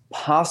it's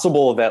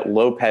possible that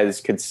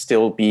Lopez could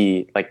still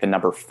be like the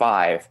number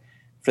 5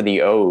 for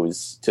the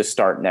O's to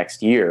start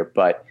next year.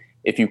 But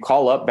if you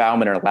call up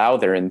Baumann or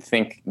Lowther and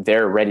think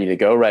they're ready to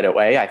go right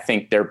away, I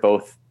think they're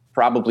both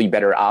probably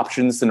better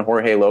options than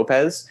Jorge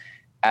Lopez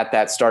at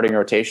that starting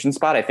rotation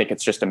spot. I think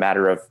it's just a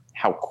matter of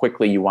how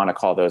quickly you want to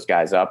call those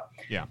guys up.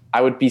 Yeah,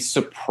 I would be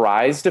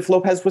surprised if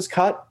Lopez was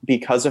cut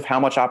because of how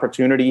much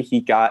opportunity he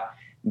got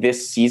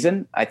this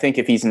season. I think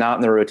if he's not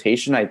in the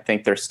rotation, I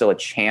think there's still a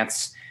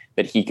chance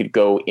that he could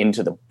go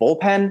into the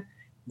bullpen.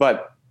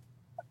 But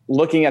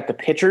looking at the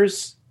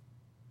pitchers,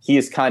 he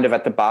is kind of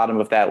at the bottom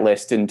of that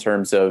list in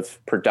terms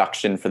of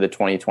production for the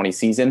 2020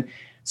 season.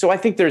 So I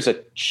think there's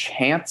a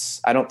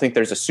chance. I don't think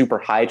there's a super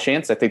high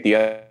chance. I think the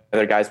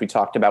other guys we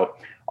talked about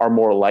are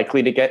more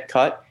likely to get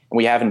cut. And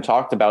we haven't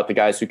talked about the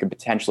guys who could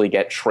potentially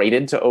get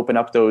traded to open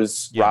up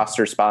those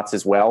roster spots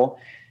as well.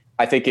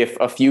 I think if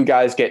a few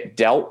guys get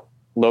dealt,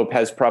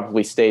 Lopez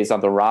probably stays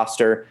on the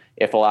roster.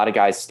 If a lot of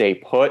guys stay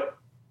put,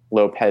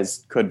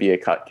 Lopez could be a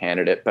cut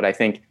candidate. But I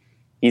think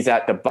he's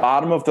at the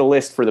bottom of the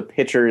list for the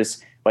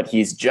pitchers, but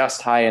he's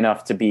just high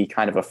enough to be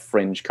kind of a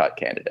fringe cut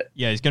candidate.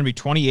 Yeah, he's going to be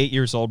 28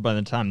 years old by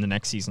the time the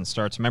next season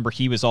starts. Remember,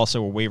 he was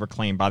also a waiver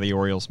claim by the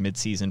Orioles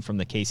midseason from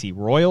the KC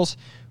Royals,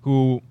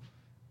 who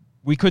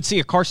we could see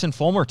a Carson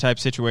Fulmer type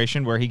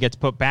situation where he gets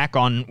put back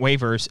on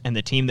waivers and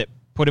the team that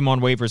put him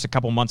on waivers a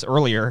couple months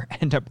earlier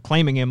end up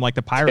claiming him like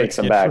the Pirates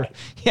did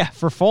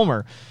for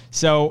Fulmer.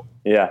 So,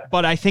 yeah.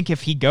 But I think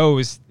if he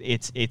goes,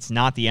 it's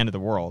not the end of the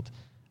world.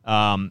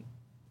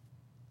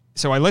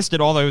 So I listed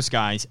all those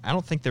guys. I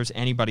don't think there's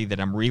anybody that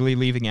I'm really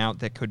leaving out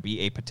that could be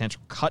a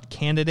potential cut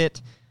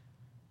candidate.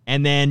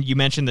 And then you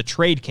mentioned the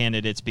trade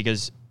candidates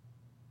because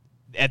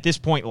at this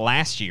point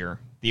last year,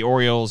 the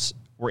Orioles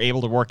were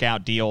able to work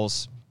out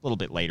deals a little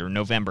bit later,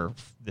 November,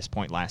 this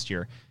point last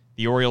year.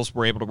 The Orioles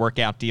were able to work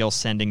out deals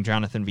sending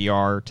Jonathan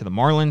Villar to the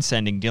Marlins,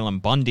 sending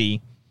Dylan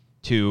Bundy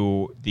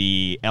to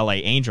the LA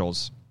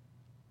Angels,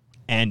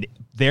 and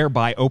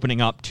thereby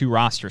opening up 2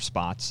 roster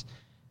spots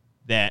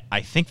that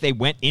I think they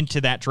went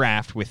into that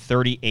draft with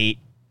 38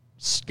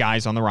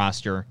 guys on the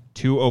roster,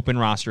 2 open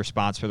roster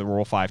spots for the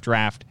Rule 5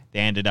 draft. They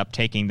ended up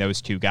taking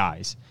those 2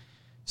 guys.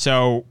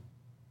 So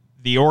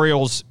the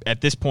Orioles,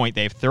 at this point,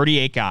 they have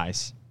 38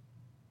 guys.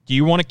 Do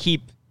you want to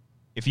keep,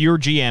 if you're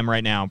GM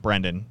right now,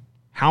 Brendan,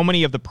 how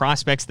many of the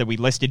prospects that we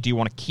listed do you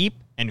want to keep,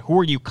 and who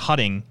are you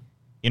cutting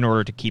in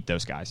order to keep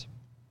those guys?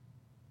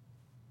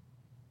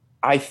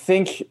 I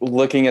think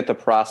looking at the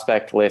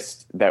prospect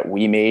list that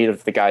we made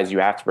of the guys you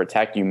have to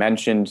protect, you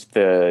mentioned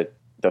the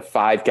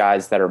 5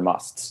 guys that are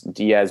musts: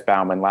 Diaz,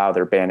 Baumann,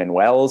 Lowther, Bannon,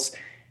 Wells.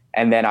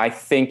 And then I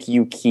think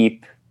you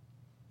keep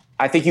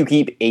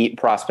 8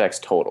 prospects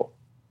total.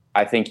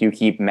 I think you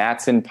keep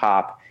Matson,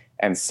 Pop,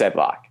 and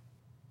Sedlock,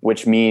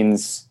 which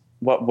means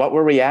what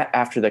were we at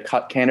after the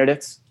cut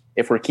candidates?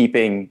 If we're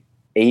keeping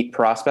 8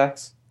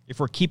 prospects? If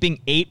we're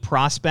keeping 8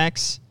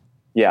 prospects.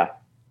 Yeah.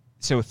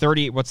 So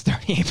 30, what's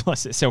 38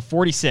 plus? So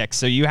 46.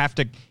 So you have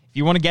to, if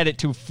you want to get it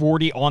to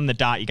 40 on the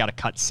dot, you got to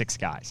cut 6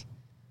 guys.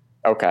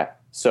 Okay.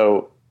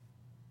 So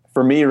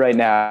for me right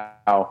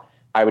now,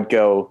 I would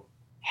go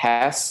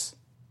Hess,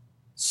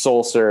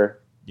 Sulcer,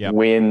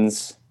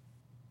 Wins,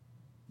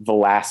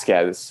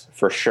 Velasquez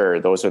for sure.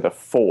 Those are the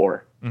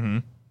 4. Mm-hmm.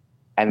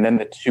 And then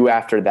the 2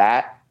 after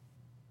that,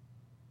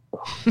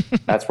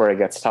 that's where it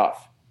gets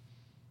tough.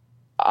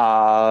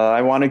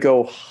 I want to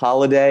go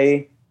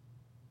Holiday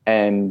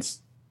and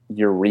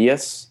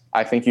Urias.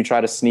 I think you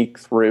try to sneak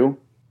through,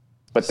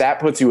 but that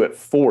puts you at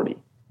 40.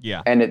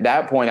 Yeah. And at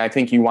that point, I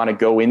think you want to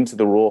go into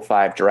the Rule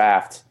 5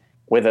 draft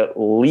with at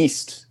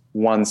least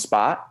 1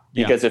 spot,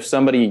 because if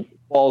somebody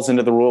falls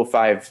into the Rule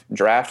 5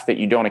 draft that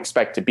you don't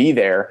expect to be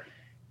there,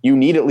 you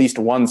need at least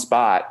 1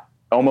 spot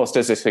almost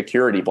as a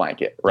security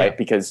blanket, right? Yeah.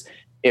 Because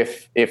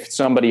if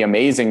somebody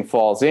amazing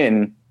falls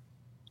in,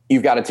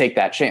 you've got to take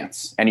that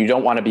chance. And you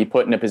don't want to be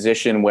put in a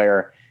position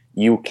where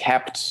you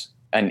kept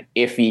an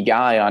iffy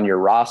guy on your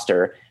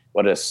roster,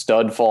 but a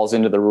stud falls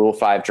into the Rule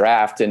 5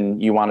 draft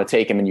and you want to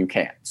take him and you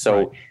can't.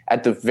 So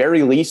at the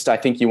very least, I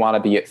think you want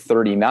to be at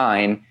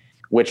 39,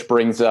 which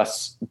brings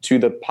us to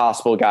the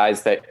possible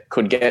guys that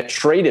could get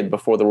traded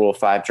before the Rule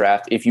 5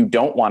 draft. If you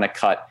don't want to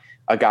cut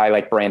a guy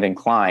like Brandon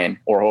Klein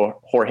or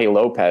Jorge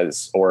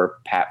Lopez or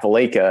Pat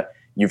Valaika,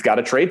 you've got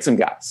to trade some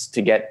guys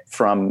to get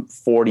from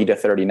 40 to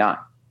 39.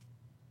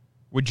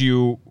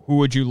 Who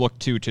would you look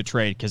to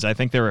trade? Because I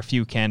think there are a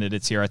few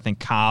candidates here. I think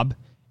Cobb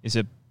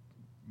is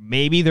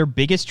maybe their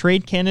biggest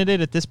trade candidate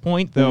at this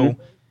point, though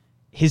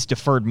his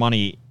deferred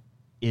money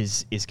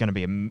is going to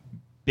be a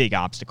big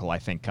obstacle, I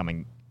think,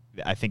 coming.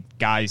 I think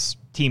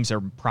teams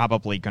are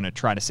probably going to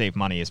try to save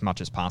money as much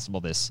as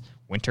possible this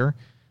winter.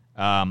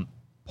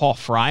 Paul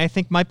Fry, I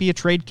think, might be a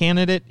trade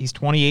candidate. He's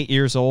 28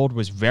 years old,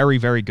 was very,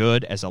 very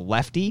good as a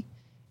lefty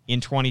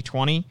in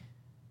 2020.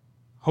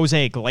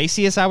 Jose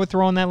Iglesias, I would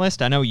throw on that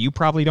list. I know you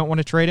probably don't want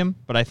to trade him,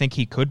 but I think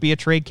he could be a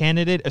trade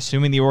candidate,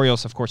 assuming the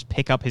Orioles, of course,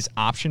 pick up his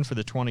option for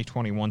the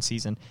 2021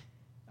 season.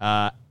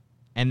 And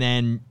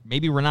then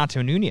maybe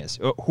Renato Nunez.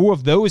 Who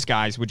of those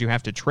guys would you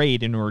have to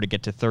trade in order to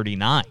get to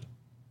 39?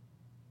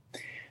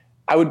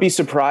 I would be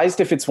surprised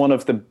if it's one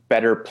of the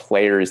better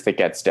players that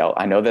gets dealt.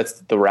 I know that's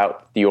the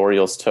route the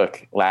Orioles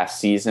took last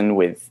season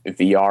with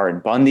VR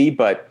and Bundy,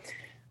 but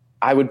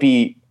I would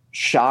be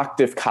shocked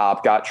if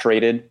Cobb got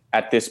traded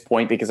at this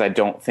point, because I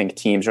don't think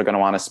teams are going to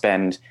want to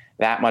spend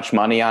that much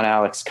money on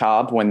Alex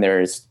Cobb when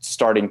there's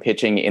starting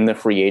pitching in the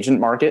free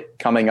agent market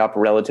coming up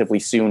relatively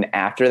soon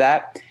after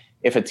that.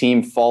 If a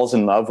team falls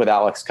in love with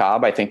Alex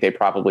Cobb, I think they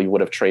probably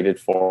would have traded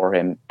for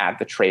him at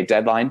the trade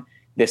deadline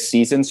this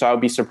season. So I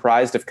would be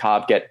surprised if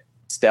Cobb gets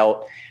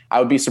dealt. I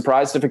would be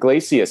surprised if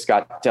Iglesias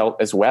got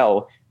dealt as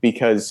well,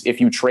 because if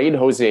you trade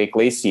Jose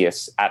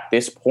Iglesias at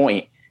this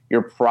point,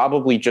 you're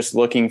probably just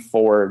looking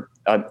for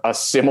a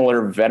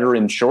similar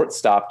veteran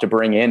shortstop to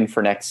bring in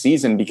for next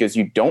season, because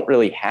you don't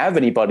really have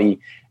anybody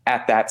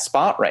at that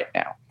spot right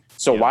now.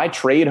 So why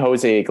trade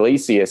Jose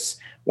Iglesias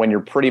when you're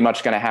pretty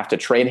much going to have to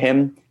trade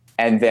him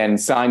and then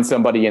sign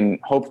somebody and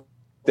hope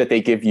that they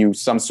give you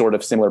some sort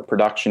of similar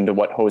production to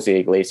what Jose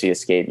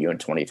Iglesias gave you in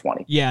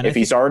 2020? Yeah, if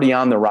he's already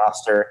on the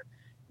roster,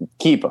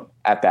 keep him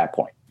at that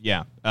point.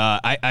 Yeah,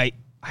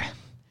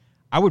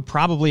 I would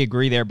probably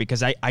agree there,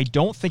 because I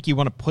don't think you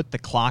want to put the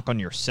clock on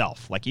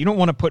yourself. Like, you don't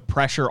want to put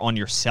pressure on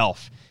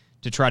yourself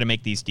to try to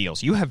make these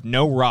deals. You have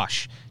no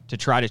rush to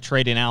try to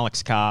trade in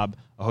Alex Cobb,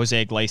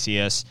 Jose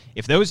Iglesias,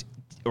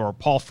 or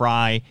Paul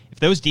Fry.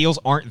 If those deals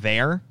aren't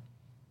there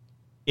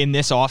in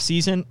this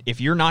offseason, if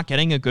you're not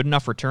getting a good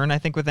enough return, I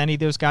think, with any of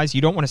those guys,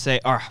 you don't want to say,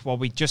 well,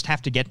 we just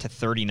have to get to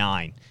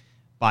 39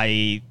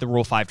 by the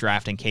Rule 5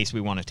 draft in case we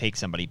want to take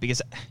somebody.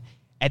 Because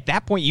at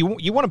that point, you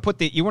want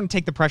to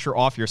take the pressure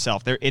off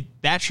yourself.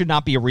 That should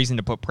not be a reason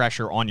to put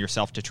pressure on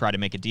yourself to try to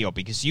make a deal,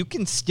 because you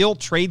can still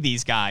trade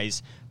these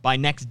guys by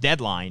next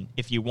deadline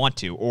if you want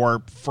to,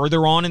 or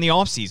further on in the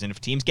offseason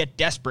if teams get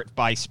desperate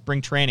by spring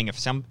training, if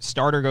some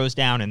starter goes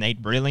down and they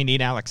really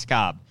need Alex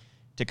Cobb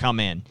to come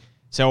in.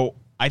 So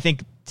I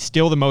think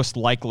still the most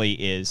likely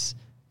is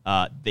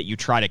that you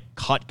try to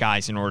cut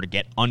guys in order to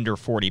get under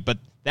 40. But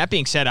that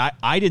being said,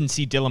 I didn't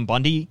see Dylan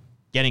Bundy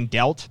getting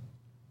dealt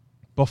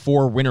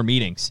before winter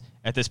meetings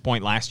at this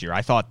point last year.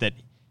 I thought that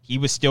he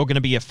was still going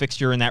to be a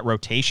fixture in that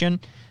rotation,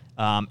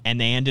 and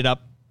they ended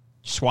up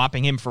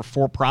swapping him for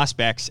 4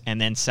 prospects and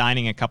then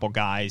signing a couple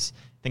guys.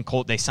 I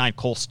think they signed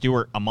Cole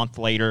Stewart a month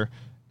later,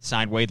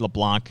 signed Wade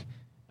LeBlanc,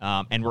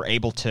 and were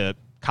able to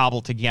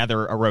cobble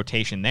together a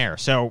rotation there.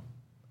 So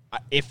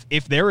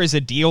if there is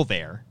a deal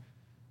there,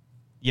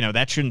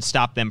 that shouldn't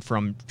stop them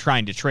from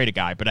trying to trade a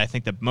guy. But I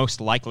think the most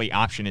likely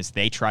option is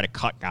they try to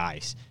cut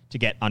guys to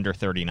get under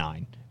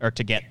 39 or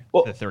to get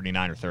to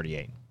 39 or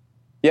 38.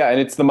 Yeah,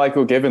 and it's the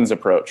Michael Givens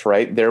approach,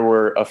 right? There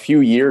were a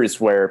few years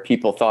where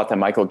people thought that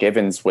Michael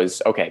Givens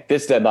was, okay,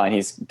 this deadline,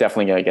 he's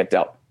definitely going to get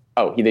dealt.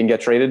 Oh, he didn't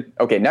get traded?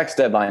 Okay, next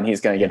deadline, he's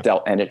going to get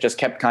dealt. And it just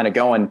kept kind of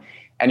going,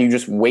 and you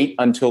just wait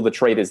until the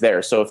trade is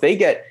there. So if they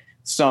get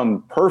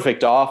some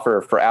perfect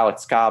offer for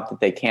Alex Cobb that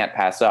they can't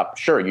pass up,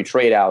 sure, you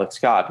trade Alex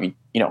Cobb.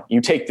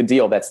 You take the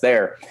deal that's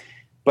there.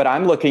 But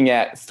I'm looking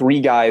at 3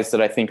 guys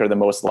that I think are the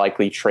most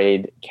likely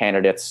trade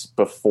candidates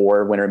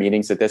before winter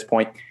meetings at this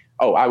point.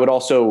 Oh, I would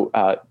also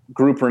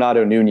group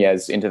Renato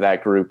Nunez into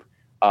that group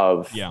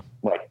of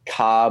like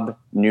Cobb,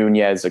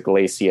 Nunez,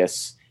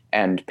 Iglesias,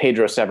 and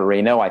Pedro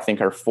Severino. I think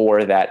are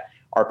 4 that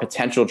are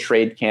potential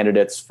trade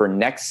candidates for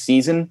next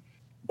season.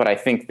 But I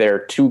think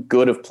they're too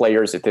good of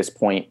players at this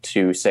point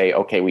to say,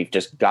 okay, we've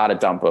just got to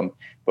dump them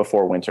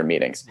before winter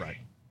meetings. Right.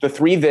 The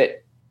 3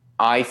 that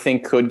I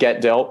think could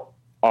get dealt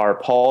are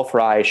Paul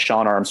Fry,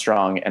 Sean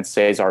Armstrong, and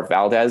Cesar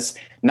Valdez.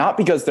 Not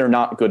because they're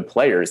not good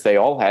players. They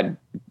all had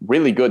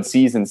really good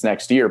seasons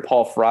last season,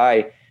 Paul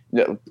Fry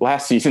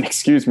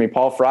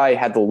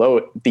had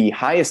the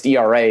highest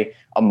ERA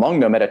among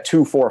them at a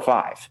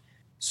 2.45.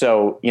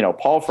 So,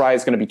 Paul Fry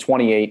is going to be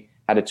 28,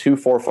 had a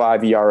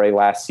 2.45 ERA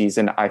last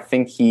season. I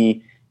think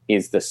he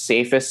is the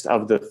safest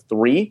of the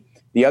 3.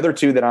 The other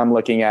 2 that I'm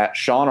looking at,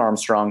 Sean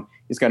Armstrong,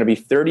 is going to be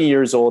 30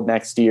 years old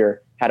next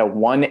year, had a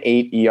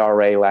 1.8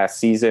 ERA last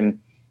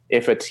season.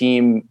 If a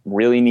team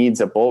really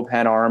needs a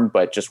bullpen arm,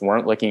 but just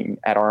weren't looking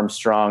at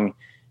Armstrong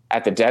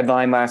at the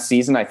deadline last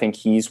season, I think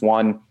he's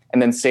one.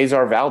 And then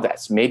Cesar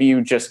Valdez. Maybe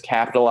you just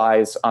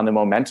capitalize on the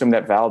momentum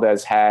that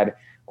Valdez had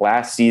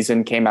last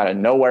season, came out of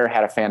nowhere,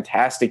 had a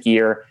fantastic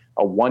year,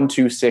 a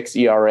 1.26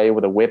 ERA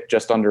with a whip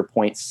just under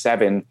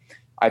 0.7.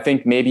 I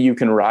think maybe you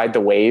can ride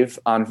the wave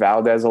on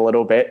Valdez a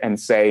little bit and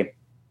say,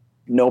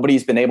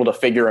 nobody's been able to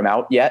figure him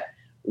out yet.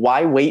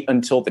 Why wait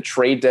until the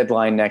trade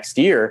deadline next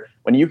year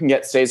when you can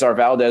get Cesar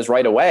Valdez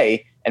right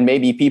away, and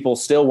maybe people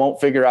still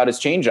won't figure out his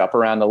changeup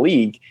around the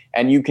league,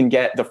 and you can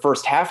get the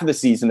first half of the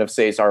season of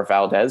Cesar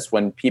Valdez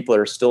when people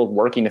are still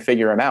working to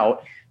figure him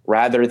out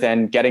rather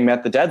than getting him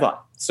at the deadline.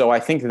 So I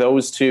think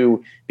those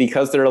 2,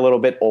 because they're a little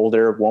bit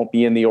older, won't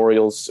be in the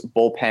Orioles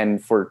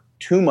bullpen for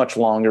too much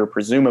longer,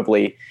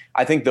 presumably.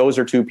 I think those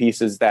are 2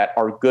 pieces that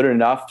are good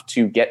enough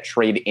to get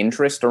trade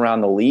interest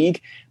around the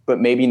league, but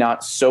maybe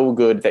not so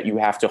good that you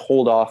have to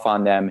hold off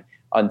on them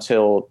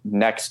until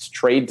next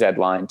trade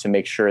deadline to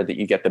make sure that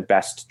you get the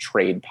best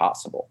trade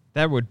possible.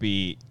 That would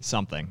be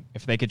something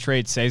if they could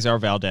trade Cesar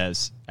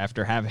Valdez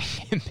after having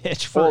him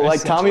pitch for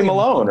like Tommy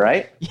Malone,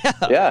 right?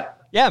 Yeah.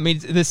 I mean,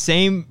 the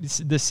same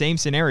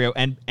scenario,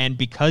 and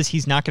because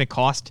he's not going to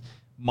cost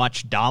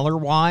much dollar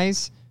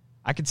wise,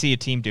 I could see a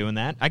team doing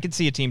that. I could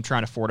see a team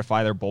trying to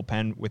fortify their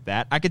bullpen with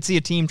that. I could see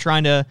a team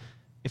trying to,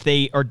 if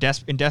they are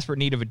in desperate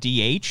need of a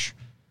DH,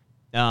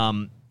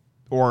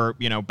 or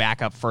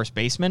backup first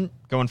baseman,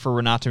 going for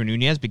Renato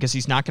Nunez because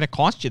he's not going to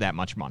cost you that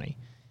much money,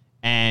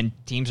 and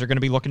teams are going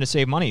to be looking to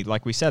save money,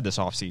 like we said, this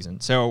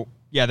offseason. So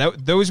yeah,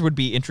 those would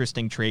be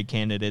interesting trade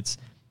candidates.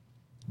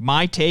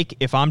 My take,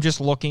 if I'm just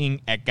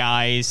looking at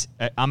guys,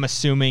 I'm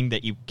assuming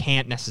that you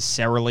can't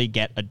necessarily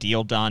get a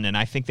deal done, and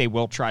I think they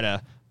will try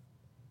to.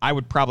 I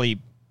would probably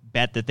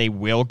bet that they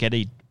will get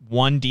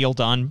one deal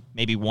done,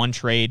 maybe one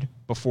trade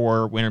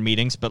before winter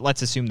meetings, but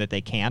let's assume that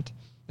they can't.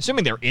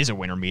 Assuming there is a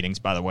winter meetings,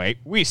 by the way,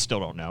 we still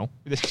don't know.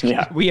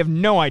 Yeah. We have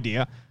no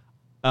idea.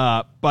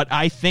 But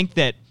I think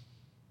that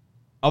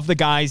of the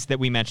guys that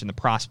we mentioned, the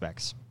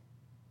prospects,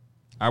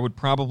 I would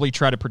probably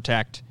try to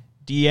protect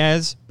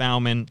Diaz,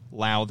 Baumann,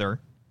 Lowther,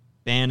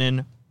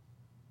 Bannon,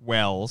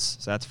 Wells,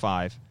 so that's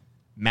 5,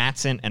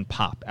 Matson, and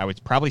Pop. I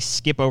would probably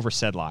skip over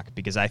Sedlock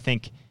because I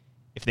think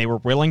if they were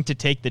willing to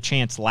take the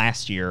chance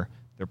last year,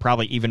 they're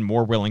probably even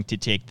more willing to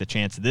take the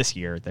chance this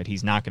year that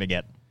he's not going to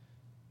get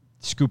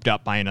scooped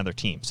up by another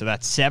team. So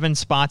that's 7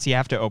 spots you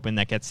have to open.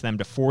 That gets them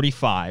to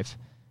 45.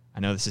 I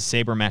know this is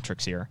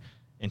sabermetrics here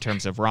in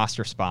terms of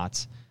roster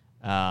spots.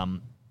 So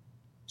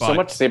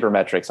much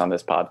sabermetrics on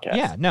this podcast.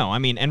 Yeah, no, I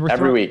mean, and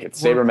every week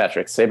it's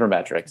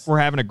sabermetrics. We're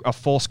having a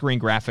full screen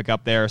graphic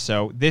up there,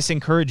 so this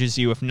encourages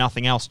you, if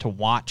nothing else, to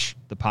watch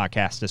the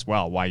podcast as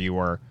well while you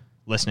are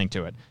listening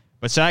to it.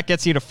 But so that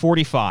gets you to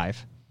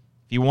 45.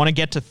 If you want to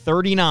get to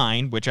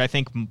 39, which I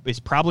think is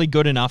probably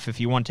good enough if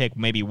you want to take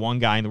maybe one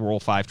guy in the Rule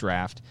 5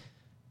 draft,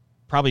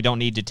 probably don't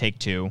need to take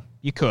 2.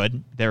 You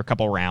could. There are a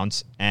couple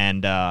rounds,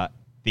 and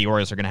the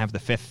Orioles are going to have the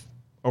 5th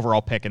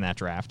overall pick in that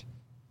draft.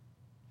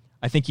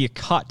 I think you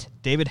cut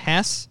David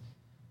Hess,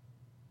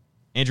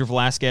 Andrew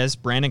Velasquez,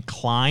 Brandon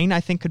Klein,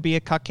 I think could be a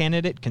cut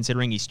candidate,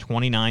 considering he's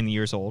 29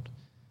 years old.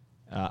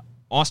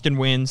 Austin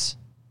Wins,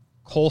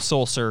 Cole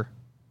Sulser,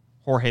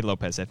 Jorge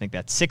Lopez. I think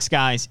that's 6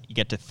 guys. You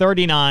get to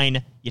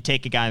 39. You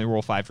take a guy in the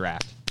Rule 5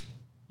 draft.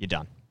 You're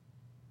done.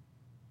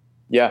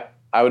 Yeah,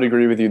 I would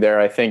agree with you there.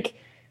 I think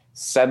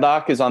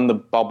Sedlock is on the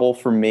bubble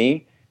for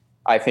me.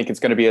 I think it's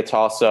going to be a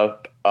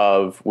toss-up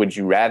of would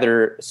you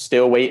rather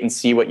still wait and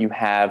see what you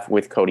have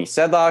with Cody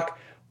Sedlock,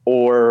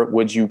 or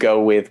would you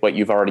go with what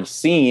you've already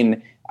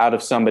seen out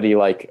of somebody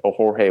like a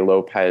Jorge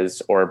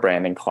Lopez or a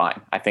Brandon Klein?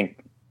 I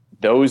think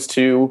those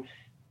two,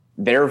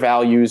 their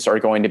values are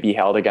going to be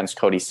held against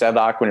Cody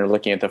Sedlock when you're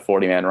looking at the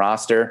 40-man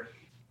roster.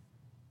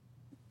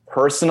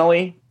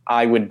 Personally,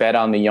 I would bet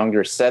on the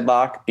younger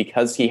Sedlock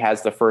because he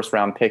has the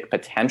first-round pick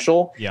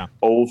potential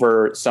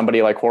over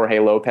somebody like Jorge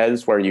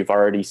Lopez, where you've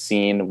already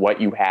seen what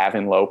you have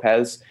in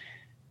Lopez.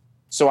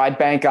 So I'd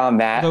bank on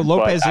that. Although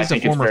Lopez but is I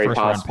think a former it's very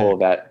possible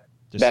that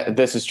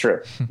this is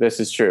true. This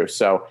is true.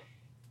 So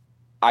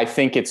I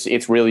think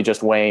it's really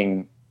just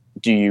weighing,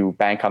 do you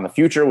bank on the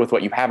future with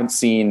what you haven't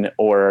seen,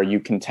 or are you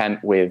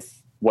content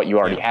with what you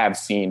already have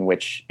seen,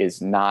 which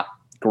is not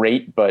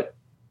great, but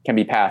can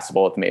be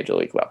passable at the major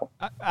league level?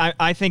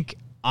 I think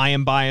I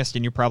am biased,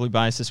 and you're probably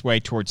biased this way,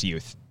 towards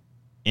youth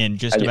in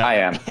just about I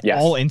am.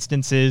 Yes. all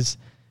instances.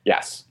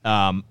 Yes.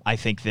 I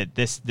think that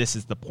this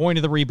is the point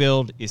of the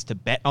rebuild, is to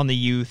bet on the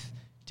youth,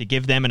 to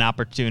give them an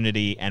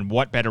opportunity, and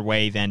what better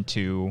way than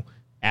to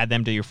add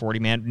them to your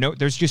 40-man? No,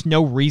 there's just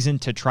no reason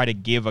to try to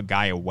give a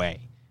guy away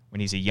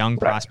when he's a young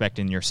prospect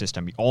in your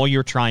system. All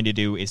you're trying to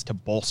do is to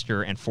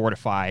bolster and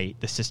fortify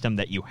the system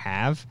that you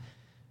have.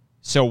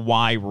 So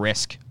why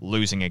risk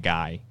losing a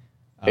guy?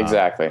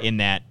 Exactly. In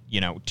that,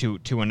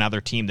 to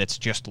another team that's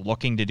just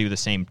looking to do the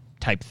same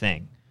type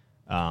thing.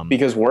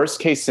 Because worst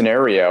case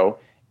scenario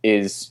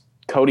is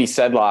Cody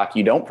Sedlock,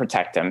 you don't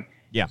protect him.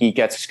 Yeah. He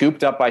gets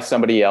scooped up by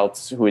somebody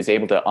else who is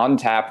able to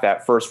untap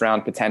that first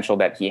round potential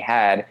that he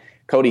had.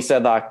 Cody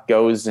Sedlock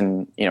goes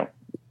and,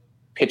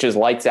 pitches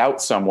lights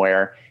out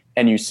somewhere,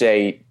 and you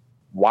say,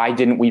 why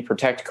didn't we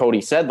protect Cody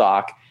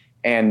Sedlock?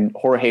 And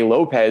Jorge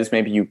Lopez,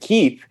 maybe you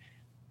keep,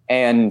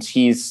 and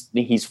he's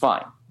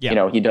fine.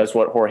 Yeah. He does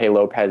what Jorge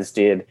Lopez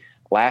did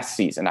last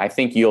season. I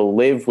think you'll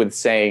live with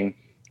saying,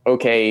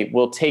 okay,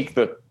 we'll take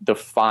the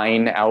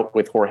fine out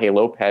with Jorge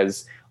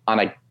Lopez on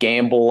a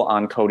gamble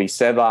on Cody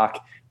Sedlock,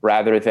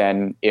 rather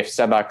than if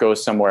Sedlock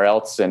goes somewhere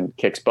else and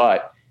kicks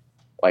butt,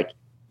 like,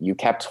 you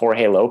kept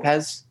Jorge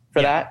Lopez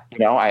for that.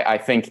 I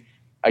think,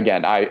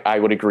 again, I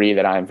would agree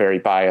that I'm very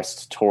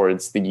biased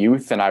towards the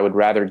youth, and I would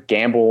rather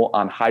gamble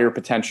on higher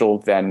potential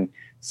than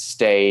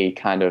stay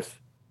kind of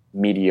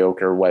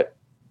mediocre,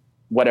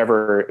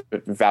 whatever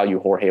value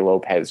Jorge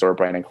Lopez or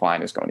Brandon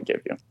Klein is going to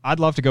give you. I'd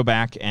love to go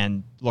back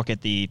and look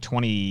at the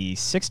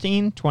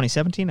 2016,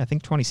 2017, I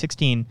think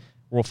 2016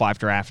 Rule 5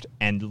 draft,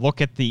 and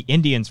look at the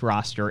Indians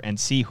roster and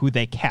see who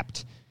they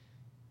kept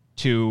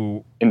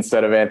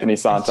instead of Anthony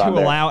Santander.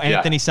 To allow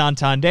Anthony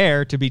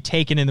Santander to be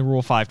taken in the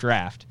Rule 5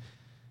 draft.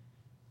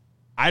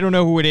 I don't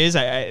know who it is.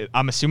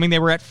 I'm assuming they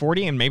were at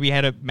 40 and maybe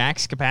had a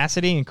max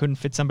capacity and couldn't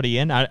fit somebody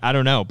in. I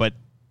don't know, but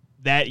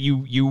that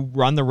you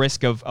run the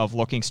risk of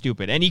looking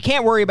stupid. And you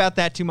can't worry about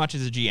that too much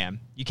as a GM.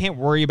 You can't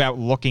worry about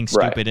looking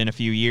stupid in a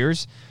few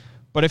years.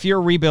 But if you're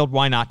a rebuild,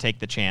 why not take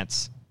the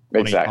chance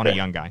on a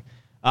young guy?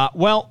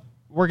 Well,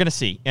 we're going to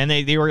see. And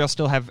the Orioles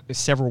still have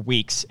several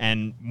weeks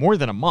and more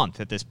than a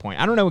month at this point.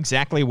 I don't know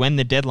exactly when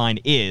the deadline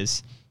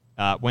is,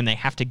 when they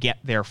have to get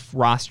their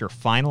roster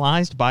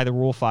finalized by the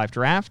Rule 5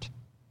 draft,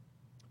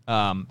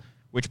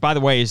 which, by the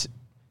way, is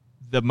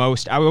the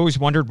most... I always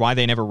wondered why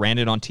they never ran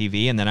it on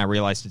TV, and then I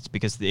realized it's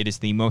because it is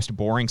the most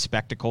boring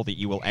spectacle that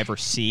you will ever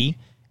see.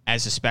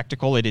 As a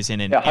spectacle, it is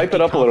in an... hype it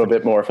up a little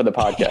bit more for the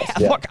podcast.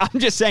 Look, I'm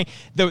just saying,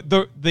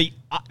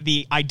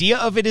 the idea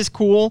of it is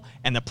cool,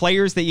 and the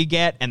players that you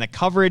get, and the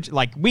coverage,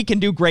 like, we can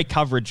do great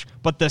coverage,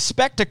 but the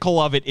spectacle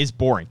of it is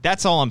boring.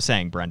 That's all I'm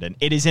saying, Brendan.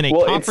 It is in a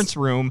conference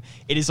room.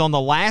 It is on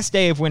the last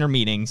day of winter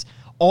meetings.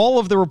 All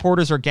of the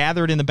reporters are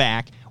gathered in the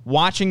back,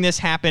 watching this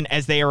happen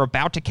as they are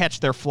about to catch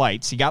their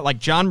flights. You got, like,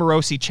 John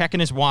Morosi checking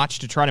his watch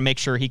to try to make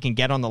sure he can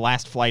get on the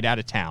last flight out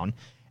of town.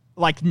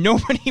 Like,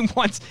 nobody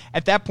wants...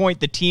 At that point,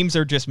 the teams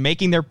are just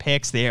making their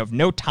picks. They have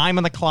no time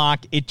on the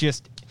clock. It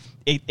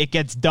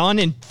gets done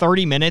in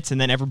 30 minutes, and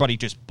then everybody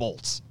just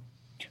bolts.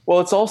 Well,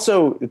 it's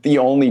also the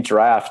only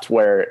draft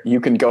where you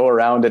can go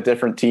around at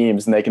different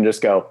teams, and they can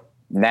just go,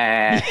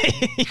 nah.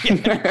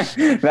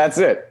 That's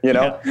it, we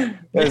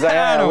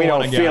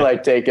don't feel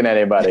like taking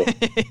anybody.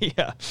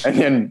 Yeah. And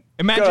then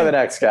go to the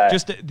next guy.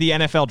 Just the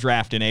NFL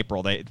draft in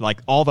April. They,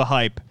 like, all the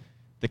hype.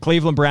 The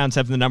Cleveland Browns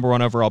have the number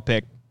 1 overall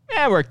pick.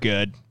 We're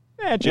good.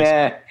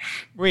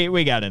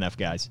 We got enough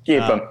guys. Keep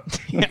them.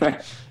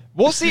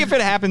 We'll see if it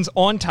happens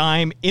on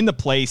time in the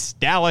place.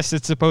 Dallas,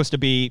 it's supposed to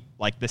be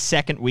like the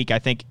second week. I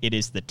think it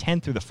is the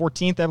 10th through the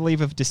 14th, I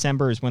believe, of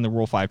December is when the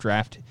Rule 5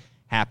 draft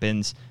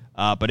happens.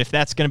 But if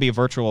that's going to be a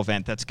virtual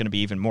event, that's going to be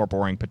even more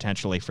boring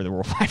potentially for the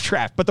Rule 5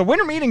 draft. But the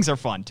winter meetings are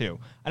fun too.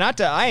 And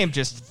I am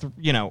just,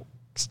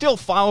 Still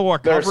follow our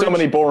coverage. There are so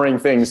many boring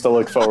things to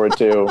look forward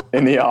to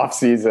in the off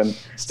season.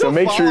 So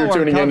make sure you're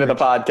tuning into the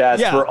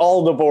podcast for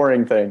all the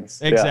boring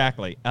things.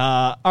 Exactly.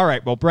 All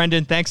right. Well,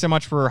 Brendan, thanks so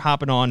much for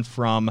hopping on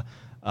from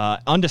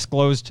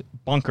undisclosed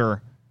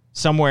bunker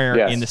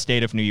somewhere in the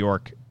state of New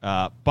York.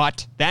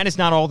 But that is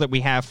not all that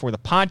we have for the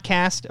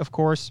podcast, of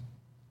course.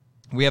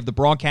 We have the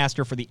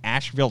broadcaster for the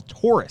Asheville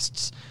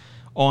Tourists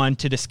on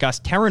to discuss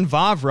Terrin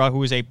Vavra,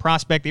 who is a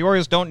prospect the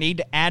Orioles don't need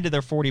to add to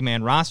their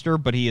 40-man roster,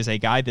 but he is a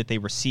guy that they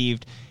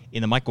received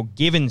in the Michael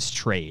Givens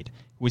trade,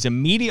 who was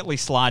immediately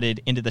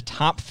slotted into the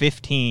top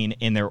 15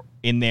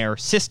 in their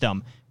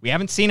system. We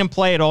haven't seen him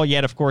play at all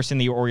yet, of course, in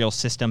the Orioles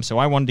system, so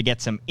I wanted to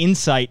get some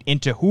insight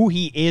into who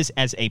he is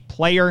as a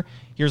player.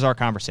 Here's our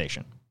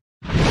conversation.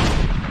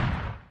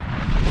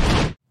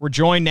 We're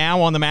joined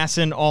now on the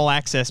MASN All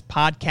Access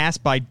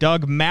podcast by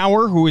Doug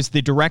Maurer, who is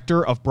the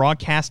Director of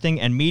Broadcasting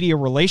and Media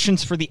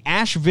Relations for the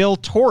Asheville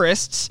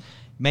Tourists.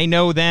 You may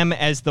know them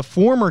as the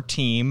former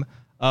team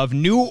of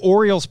new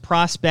Orioles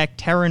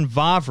prospect Terrin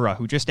Vavra,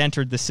 who just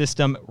entered the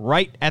system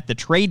right at the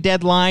trade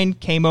deadline,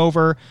 came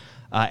over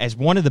as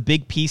one of the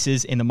big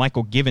pieces in the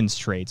Michael Givens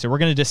trade. So we're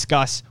going to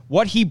discuss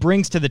what he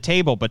brings to the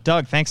table. But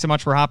Doug, thanks so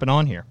much for hopping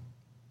on here.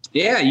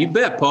 Yeah, you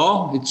bet,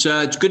 Paul.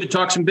 It's good to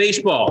talk some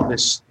baseball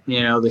this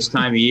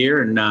time of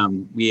year,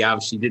 and we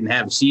obviously didn't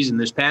have a season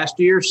this past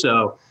year,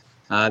 so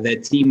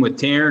that team with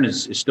Terrin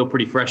is still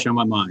pretty fresh on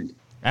my mind.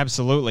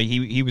 Absolutely,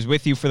 he was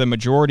with you for the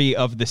majority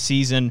of the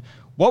season.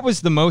 What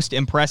was the most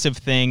impressive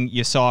thing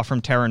you saw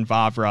from Terrin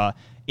Vavra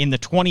in the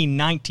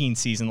 2019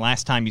 season?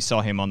 Last time you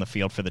saw him on the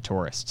field for the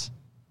Tourists.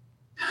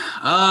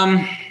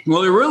 Well,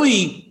 there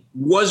really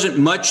wasn't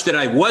much that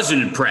I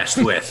wasn't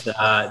impressed with,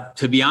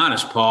 to be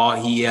honest,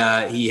 Paul. He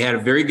had a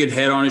very good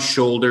head on his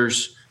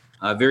shoulders,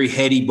 a very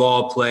heady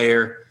ball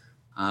player.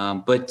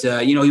 But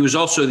he was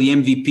also the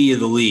MVP of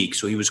the league,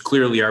 so he was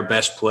clearly our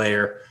best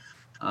player.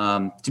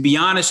 To be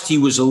honest, he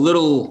was a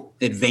little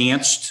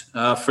advanced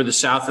for the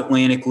South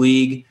Atlantic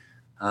League.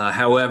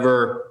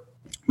 However,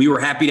 we were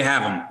happy to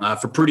have him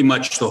for pretty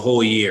much the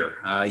whole year.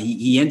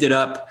 He ended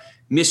up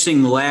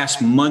missing the last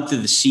month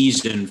of the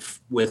season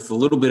with a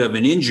little bit of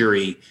an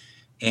injury,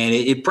 and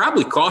it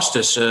probably cost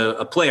us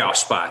a playoff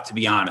spot, to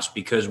be honest,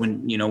 because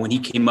when he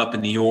came up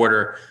in the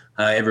order,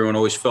 everyone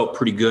always felt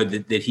pretty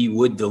good that he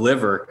would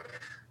deliver.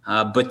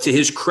 But to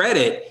his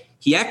credit,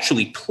 he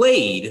actually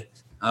played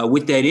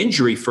with that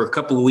injury for a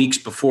couple of weeks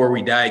before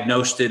we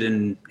diagnosed it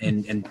and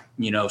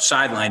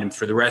sidelined him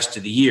for the rest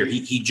of the year.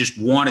 He just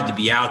wanted to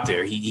be out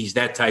there. He's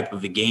that type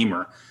of a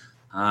gamer.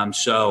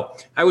 So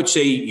I would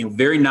say,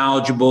 very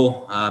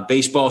knowledgeable,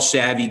 baseball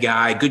savvy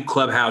guy, good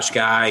clubhouse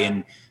guy,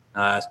 and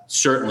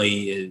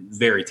certainly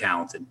very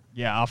talented.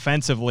 Yeah,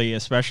 offensively,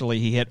 especially,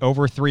 he hit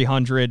over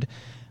 300.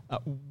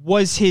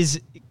 Was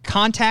his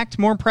contact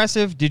more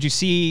impressive? Did you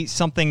see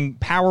something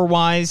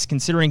power-wise,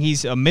 considering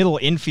he's a middle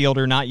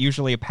infielder, not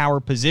usually a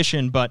power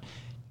position, but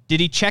did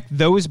he check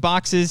those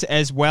boxes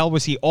as well?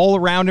 Was he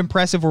all-around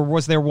impressive, or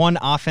was there one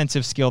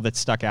offensive skill that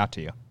stuck out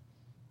to you?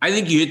 I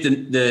think you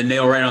hit the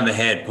nail right on the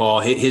head,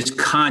 Paul. His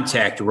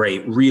contact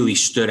rate really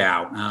stood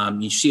out.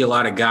 You see a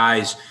lot of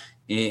guys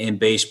in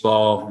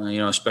baseball,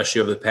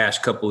 especially over the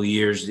past couple of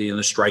years, the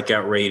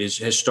strikeout rate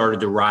has started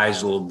to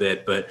rise a little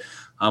bit. But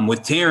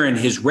with Terrin,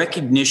 his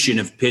recognition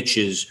of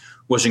pitches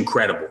was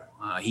incredible.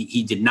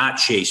 He did not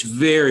chase,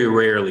 very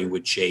rarely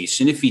would chase.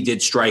 And if he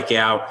did strike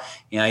out,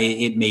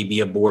 it may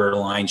be a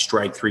borderline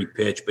strike three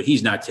pitch, but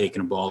he's not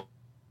taking a ball.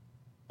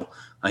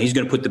 He's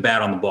going to put the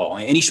bat on the ball,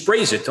 and he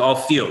sprays it to all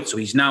fields. So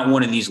he's not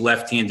one of these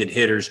left-handed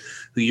hitters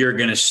who you're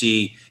going to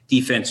see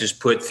defenses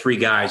put three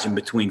guys in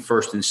between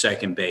first and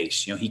second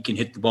base. He can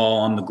hit the ball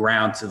on the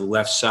ground to the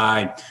left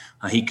side.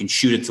 He can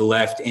shoot it to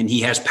left, and he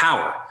has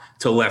power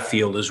to left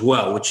field as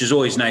well, which is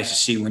always nice to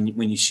see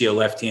when you see a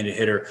left-handed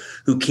hitter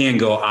who can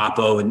go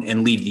oppo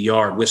and leave the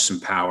yard with some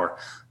power.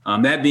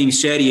 That being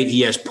said, he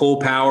has pull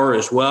power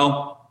as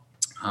well.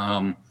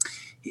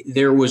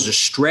 There was a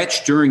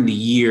stretch during the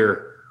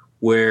year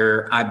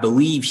where I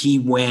believe he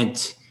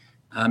went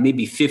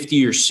maybe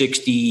 50 or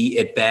 60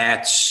 at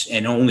bats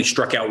and only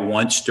struck out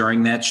once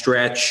during that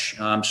stretch.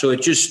 So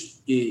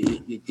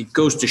it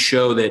goes to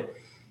show that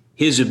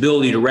his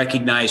ability to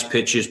recognize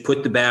pitches,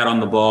 put the bat on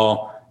the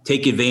ball,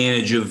 take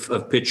advantage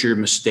of pitcher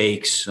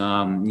mistakes, it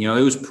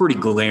was pretty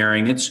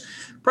glaring. It's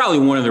probably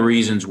one of the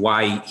reasons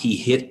why he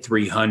hit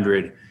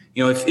 300.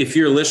 If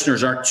your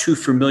listeners aren't too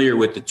familiar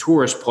with the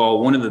Tourist,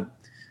 Paul, one of the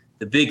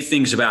big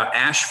things about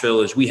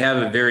Asheville is we have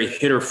a very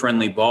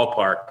hitter-friendly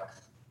ballpark.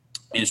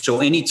 And so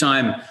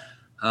anytime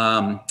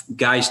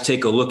guys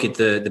take a look at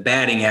the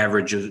batting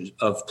average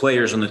of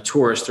players on the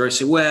Tourist, they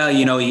say, well,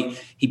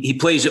 he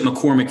plays at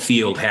McCormick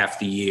Field half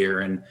the year.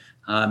 And,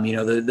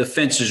 the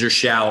fences are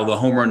shallow. The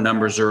home run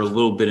numbers are a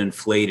little bit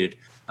inflated.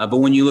 But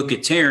when you look at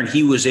Terrin,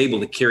 he was able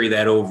to carry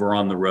that over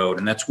on the road.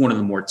 And that's one of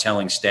the more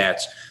telling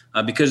stats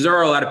because there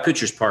are a lot of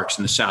pitchers parks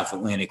in the South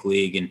Atlantic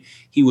League, and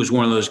he was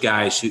one of those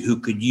guys who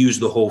could use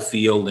the whole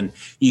field. And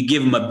you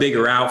give him a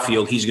bigger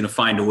outfield, he's going to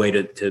find a way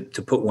to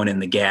put one in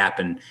the gap,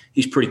 and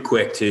he's pretty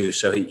quick too,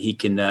 so he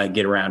can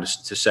get around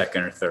to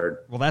second or third.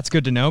 Well, that's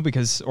good to know,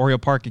 because Oriole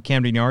Park at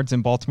Camden Yards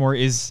in Baltimore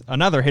is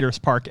another hitter's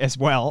park as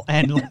well,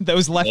 and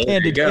those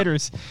left-handed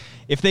hitters,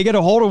 if they get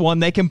a hold of one,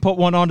 they can put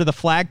one onto the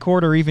flag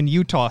court or even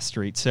Utah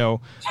Street.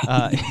 So,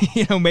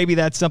 maybe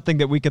that's something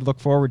that we could look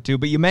forward to.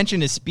 But you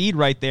mentioned his speed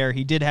right there.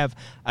 He did have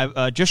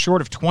just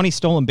short of 20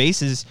 stolen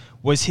bases.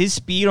 Was his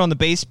speed on the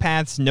base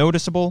paths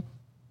noticeable?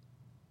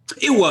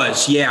 It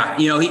was, yeah.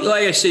 He,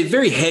 like I say,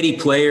 very heady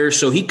player,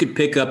 so he could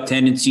pick up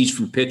tendencies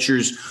from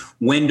pitchers,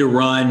 when to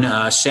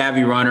run,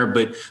 savvy runner,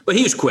 but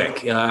he was quick.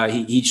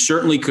 He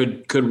certainly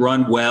could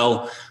run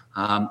well.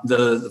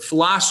 The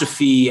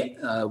philosophy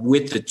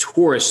with the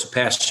tourists the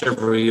past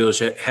several years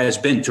has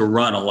been to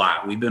run a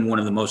lot. We've been one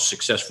of the most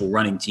successful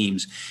running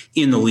teams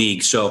in the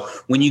league. So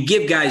when you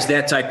give guys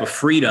that type of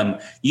freedom,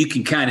 you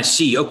can kind of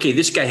see, okay,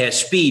 this guy has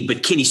speed,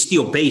 but can he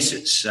steal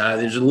bases?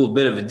 There's a little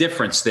bit of a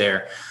difference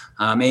there.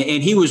 And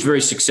he was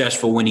very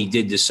successful when he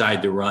did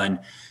decide to run.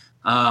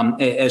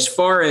 As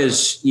far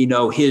as,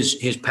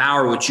 his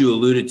power, which you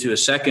alluded to a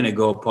second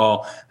ago,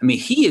 Paul, I mean,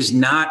 he is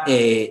not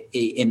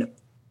an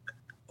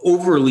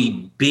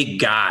overly big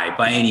guy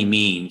by any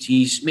means.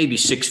 He's maybe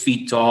 6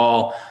 feet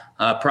tall,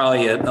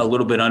 probably a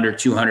little bit under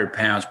 200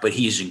 pounds, but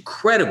he's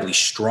incredibly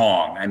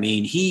strong. I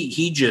mean,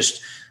 he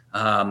just,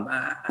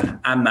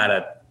 I'm not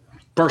a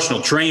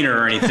personal trainer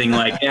or anything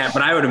like that,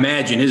 but I would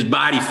imagine his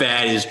body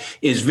fat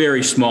is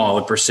very small,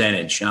 a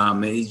percentage.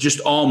 It's just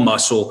all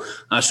muscle.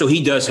 So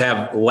he does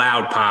have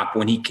loud pop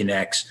when he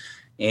connects.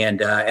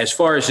 And as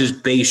far as his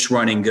base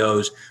running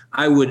goes,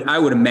 I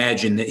would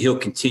imagine that he'll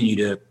continue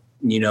to,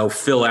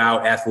 fill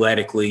out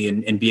athletically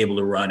and be able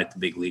to run at the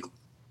big league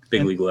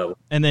level.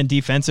 And then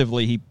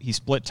defensively, he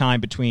split time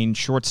between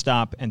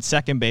shortstop and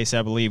second base,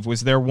 I believe.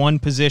 Was there one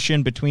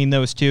position between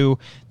those two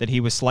that he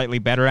was slightly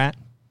better at?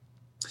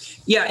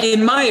 Yeah,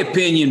 in my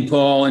opinion,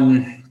 Paul,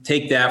 and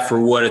take that for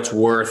what it's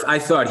worth, I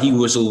thought he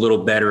was a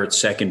little better at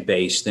second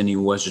base than he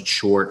was at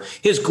short.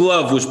 His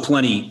glove was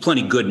plenty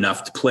good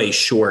enough to play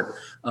short.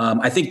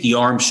 I think the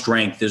arm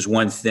strength is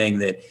one thing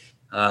that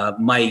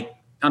might,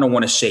 I don't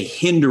want to say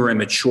hinder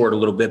him at short a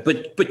little bit,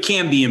 but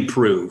can be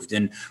improved.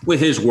 And with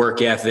his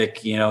work ethic,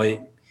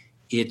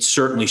 it's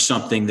certainly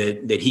something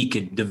that he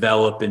could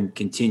develop and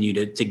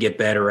continue to get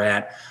better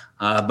at.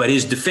 But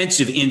his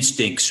defensive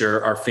instincts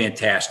are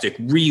fantastic.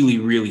 Really,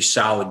 really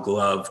solid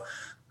glove.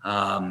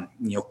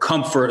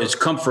 His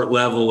comfort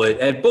level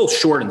at both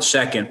short and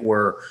second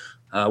were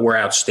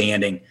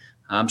outstanding.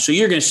 So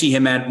you're going to see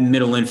him at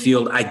middle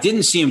infield. I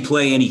didn't see him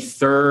play any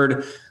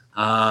third.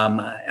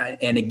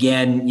 And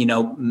again,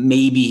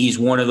 maybe he's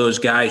one of those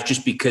guys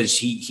just because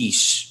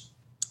he's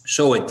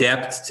so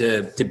adept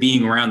to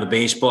being around the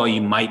baseball,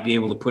 you might be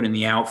able to put in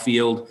the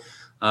outfield.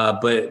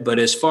 But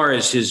as far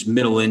as his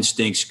middle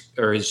instincts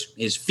or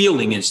his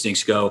fielding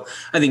instincts go,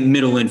 I think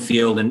middle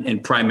infield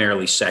and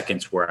primarily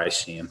second's where I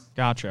see him.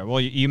 Gotcha.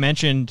 Well, you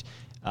mentioned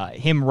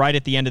him right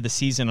at the end of the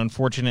season,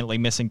 unfortunately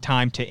missing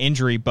time to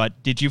injury,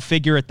 but did you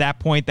figure at that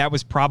point that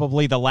was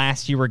probably the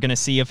last you were going to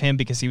see of him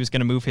because he was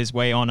going to move his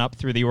way on up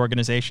through the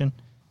organization?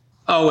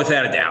 Oh,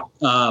 without a doubt.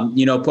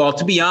 Paul,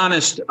 to be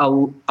honest,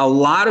 a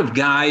lot of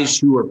guys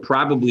who are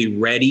probably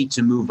ready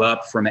to move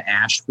up from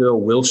Asheville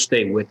will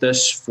stay with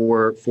us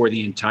for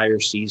the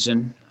entire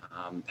season.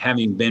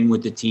 Having been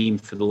with the team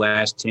for the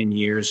last 10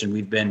 years, and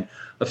we've been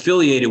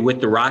affiliated with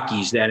the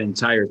Rockies that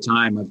entire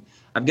time,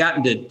 I've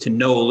gotten to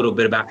know a little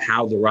bit about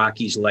how the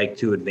Rockies like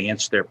to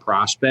advance their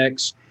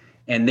prospects.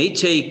 And they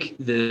take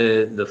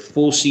the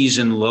full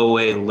season low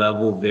A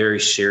level very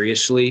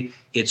seriously.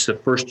 It's the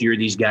first year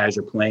these guys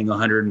are playing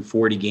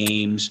 140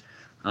 games.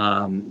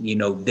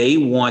 They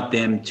want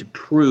them to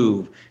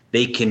prove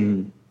they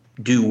can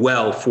do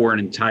well for an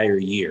entire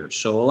year.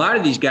 So a lot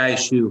of these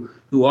guys who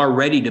are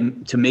ready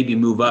to maybe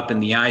move up in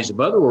the eyes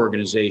of other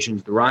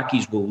organizations, the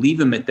Rockies will leave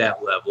them at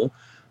that level,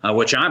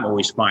 which I'm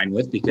always fine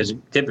with because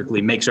it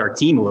typically makes our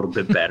team a little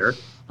bit better.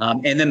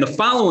 And then the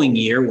following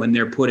year, when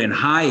they're put in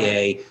high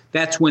A,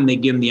 that's when they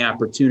give them the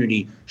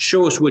opportunity,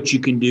 show us what you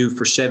can do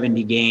for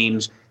 70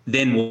 games,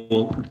 then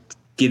we'll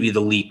give you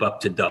the leap up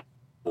to double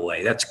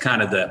A. That's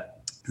kind of the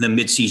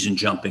midseason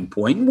jumping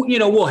point.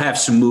 We'll have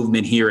some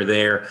movement here or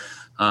there.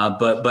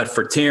 But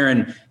for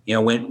Taryn,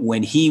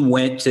 when he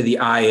went to the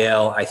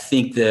IL, I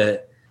think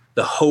the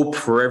hope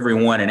for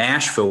everyone in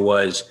Asheville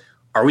was,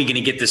 are we going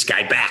to get this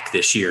guy back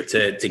this year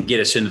to get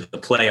us into the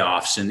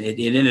playoffs? And it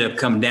ended up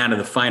coming down to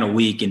the final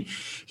week, and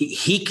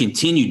he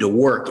continued to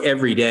work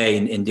every day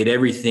and did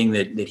everything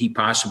that he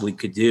possibly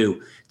could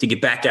do to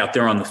get back out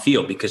there on the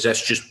field, because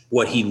that's just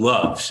what he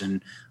loves.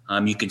 And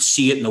you can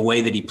see it in the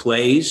way that he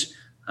plays.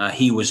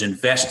 He was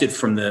invested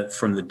from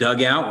the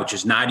dugout, which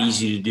is not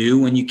easy to do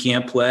when you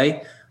can't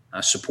play.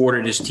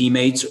 Supported his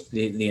teammates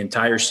the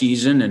entire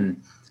season,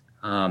 and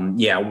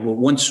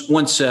once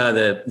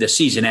the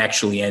season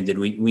actually ended,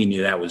 we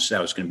knew that was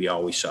going to be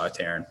all we saw,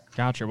 Taryn.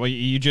 Gotcha. Well,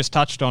 you just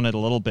touched on it a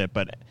little bit,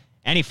 but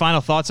Any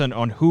final thoughts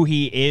on who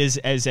he is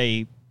as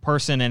a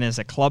person and as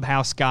a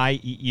clubhouse guy?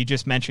 You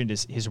just mentioned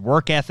his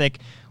work ethic.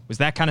 Was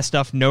that kind of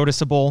stuff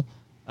noticeable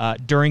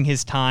during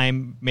his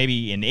time,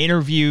 maybe in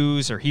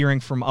interviews or hearing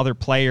from other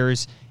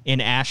players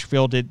in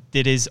Asheville? Did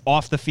his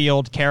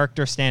off-the-field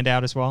character stand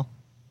out as well?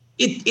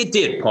 It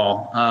did,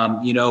 Paul.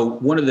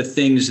 One of the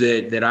things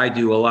that I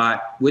do a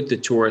lot with the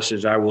Taurus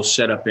is I will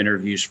set up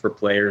interviews for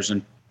players.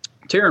 And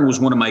Taryn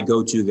was one of my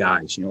go-to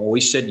guys.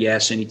 Always said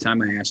yes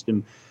anytime I asked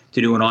him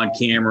to do an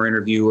on-camera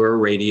interview or a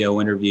radio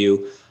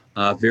interview.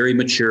 Very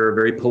mature,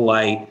 very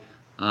polite.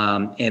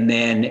 And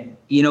then,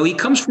 he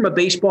comes from a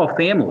baseball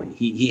family.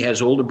 He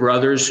has older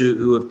brothers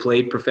who have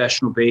played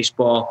professional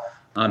baseball.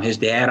 His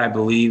dad, I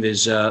believe,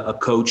 is a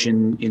coach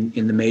in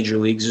the major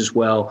leagues as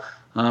well.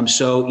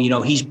 So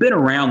he's been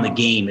around the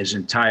game his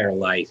entire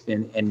life.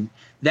 And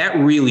that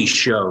really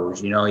shows.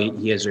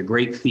 He has a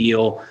great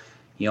feel.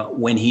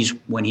 When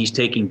he's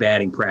taking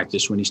batting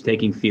practice, when he's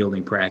taking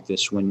fielding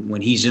practice,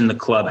 when he's in the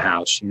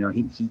clubhouse,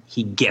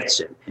 he gets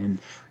it. And,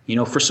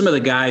 for some of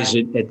the guys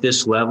at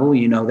this level,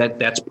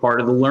 that's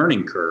part of the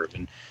learning curve.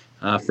 And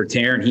for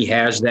Taryn, he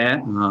has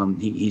that.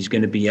 He's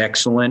going to be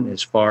excellent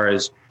as far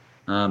as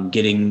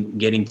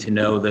getting to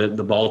know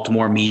the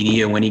Baltimore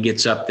media when he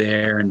gets up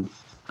there. And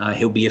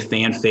he'll be a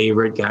fan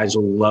favorite. Guys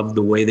will love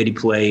the way that he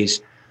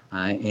plays.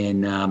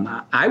 And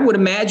I would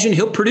imagine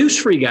he'll produce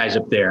for you guys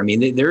up there. I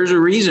mean, there's a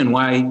reason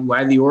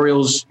why the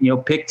Orioles,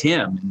 picked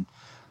him. And,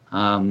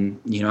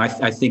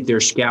 I think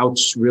their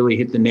scouts really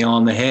hit the nail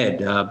on the head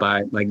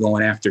by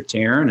going after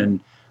Taryn,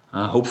 and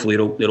hopefully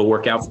it'll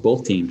work out for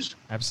both teams.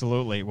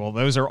 Absolutely. Well,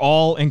 those are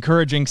all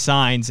encouraging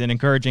signs and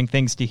encouraging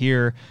things to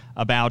hear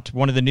about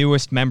one of the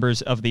newest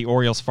members of the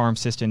Orioles farm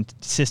system,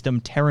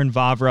 Terrin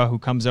Vavra, who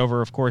comes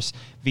over, of course,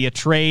 via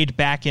trade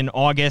back in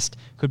August.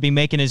 Could be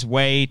making his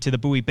way to the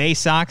Bowie Bay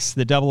Sox,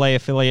 the AA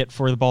affiliate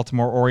for the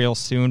Baltimore Orioles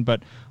soon,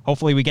 but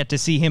hopefully we get to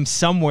see him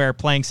somewhere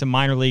playing some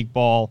minor league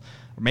ball,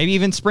 or maybe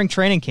even spring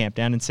training camp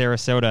down in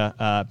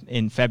Sarasota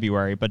in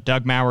February. But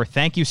Doug Maurer,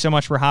 thank you so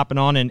much for hopping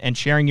on and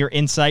sharing your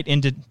insight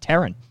into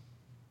Terrin.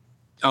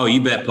 Oh,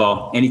 you bet,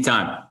 Paul.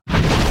 Anytime.